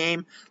 overtime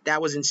game.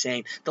 That was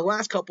insane. The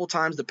last couple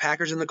times the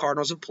Packers and the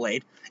Cardinals have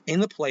played in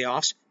the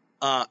playoffs,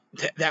 the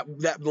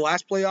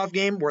last playoff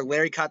game where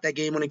Larry caught that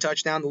game-winning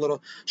touchdown, the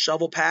little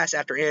shovel pass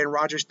after Aaron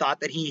Rodgers thought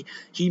that he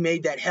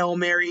made that Hail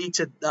Mary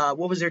to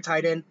what was their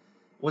tight end?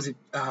 Was it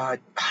I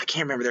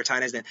can't remember their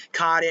tight end's name.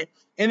 Caught it,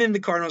 and then the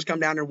Cardinals come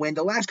down and win.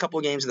 The last couple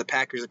of games of the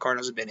Packers, the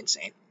Cardinals have been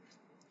insane.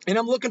 And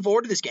I'm looking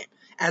forward to this game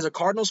as a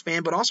Cardinals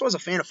fan, but also as a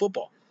fan of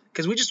football,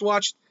 because we just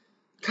watched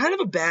kind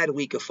of a bad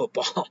week of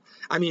football.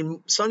 I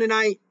mean, Sunday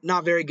night,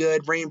 not very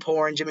good. Rain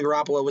pouring. Jimmy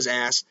Garoppolo was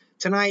ass.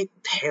 Tonight,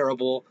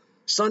 terrible.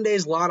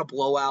 Sunday's a lot of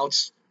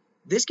blowouts.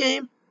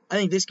 I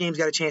think this game's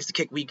got a chance to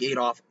kick week 8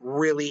 off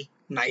really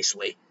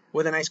nicely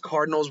with a nice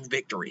Cardinals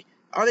victory.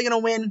 Are they going to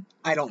win?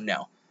 I don't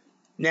know.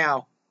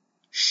 Now,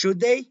 should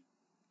they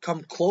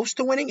come close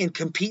to winning and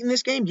compete in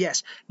this game?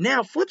 Yes.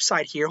 Now, flip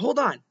side here. Hold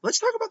on. Let's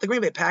talk about the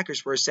Green Bay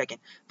Packers for a second.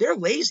 They're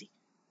lazy.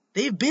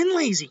 They've been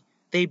lazy.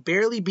 They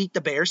barely beat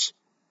the Bears,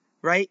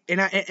 right?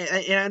 And I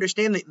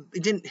understand that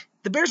it didn't.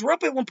 The Bears were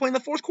up at one point in the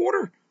fourth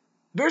quarter.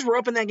 The Bears were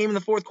up in that game in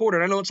the fourth quarter.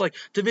 And I know it's like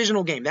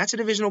divisional game. That's a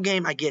divisional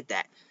game. I get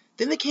that.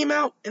 Then they came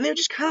out and they were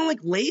just kind of like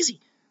lazy.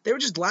 They were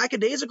just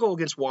lackadaisical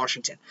against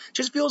Washington.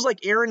 Just feels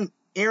like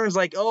Aaron's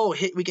like,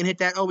 we can hit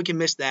that. Oh, we can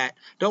miss that.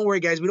 Don't worry,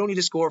 guys. We don't need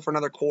to score for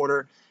another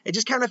quarter. It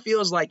just kind of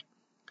feels like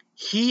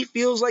he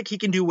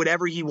can do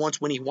whatever he wants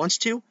when he wants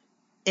to,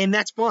 and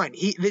that's fine.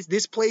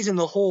 This plays in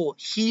the whole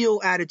heel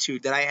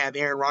attitude that I have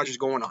Aaron Rodgers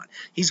going on.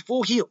 He's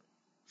full heel,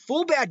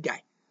 full bad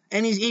guy,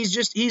 and he's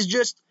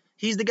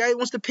the guy who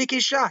wants to pick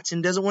his shots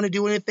and doesn't want to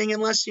do anything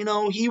unless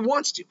he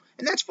wants to,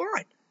 and that's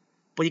fine.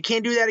 But you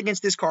can't do that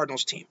against this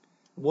Cardinals team.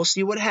 We'll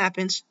see what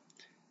happens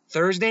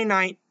Thursday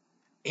night.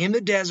 In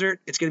the desert.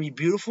 It's going to be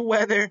beautiful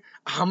weather.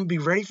 I'm going to be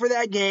ready for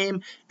that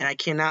game, and I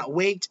cannot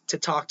wait to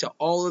talk to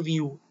all of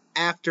you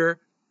after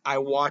I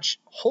watch,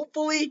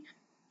 hopefully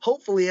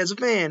as a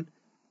fan,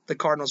 the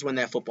Cardinals win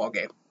that football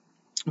game.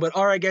 But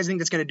all right, guys, I think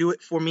that's going to do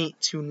it for me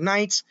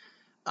tonight.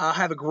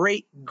 Have a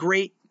great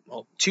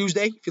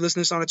Tuesday, if you listen to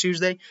this on a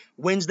Tuesday.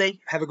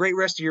 Wednesday, have a great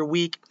rest of your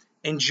week.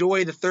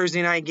 Enjoy the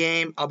Thursday night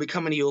game. I'll be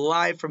coming to you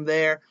live from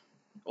there.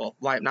 Well,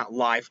 not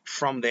live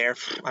from there.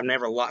 I'm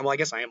never live. Well, I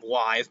guess I am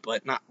live,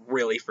 but not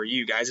really for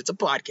you guys. It's a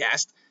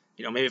podcast.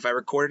 Maybe if I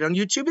recorded on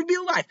YouTube, it'd be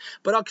live.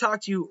 But I'll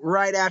talk to you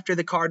right after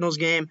the Cardinals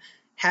game.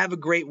 Have a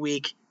great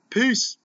week. Peace.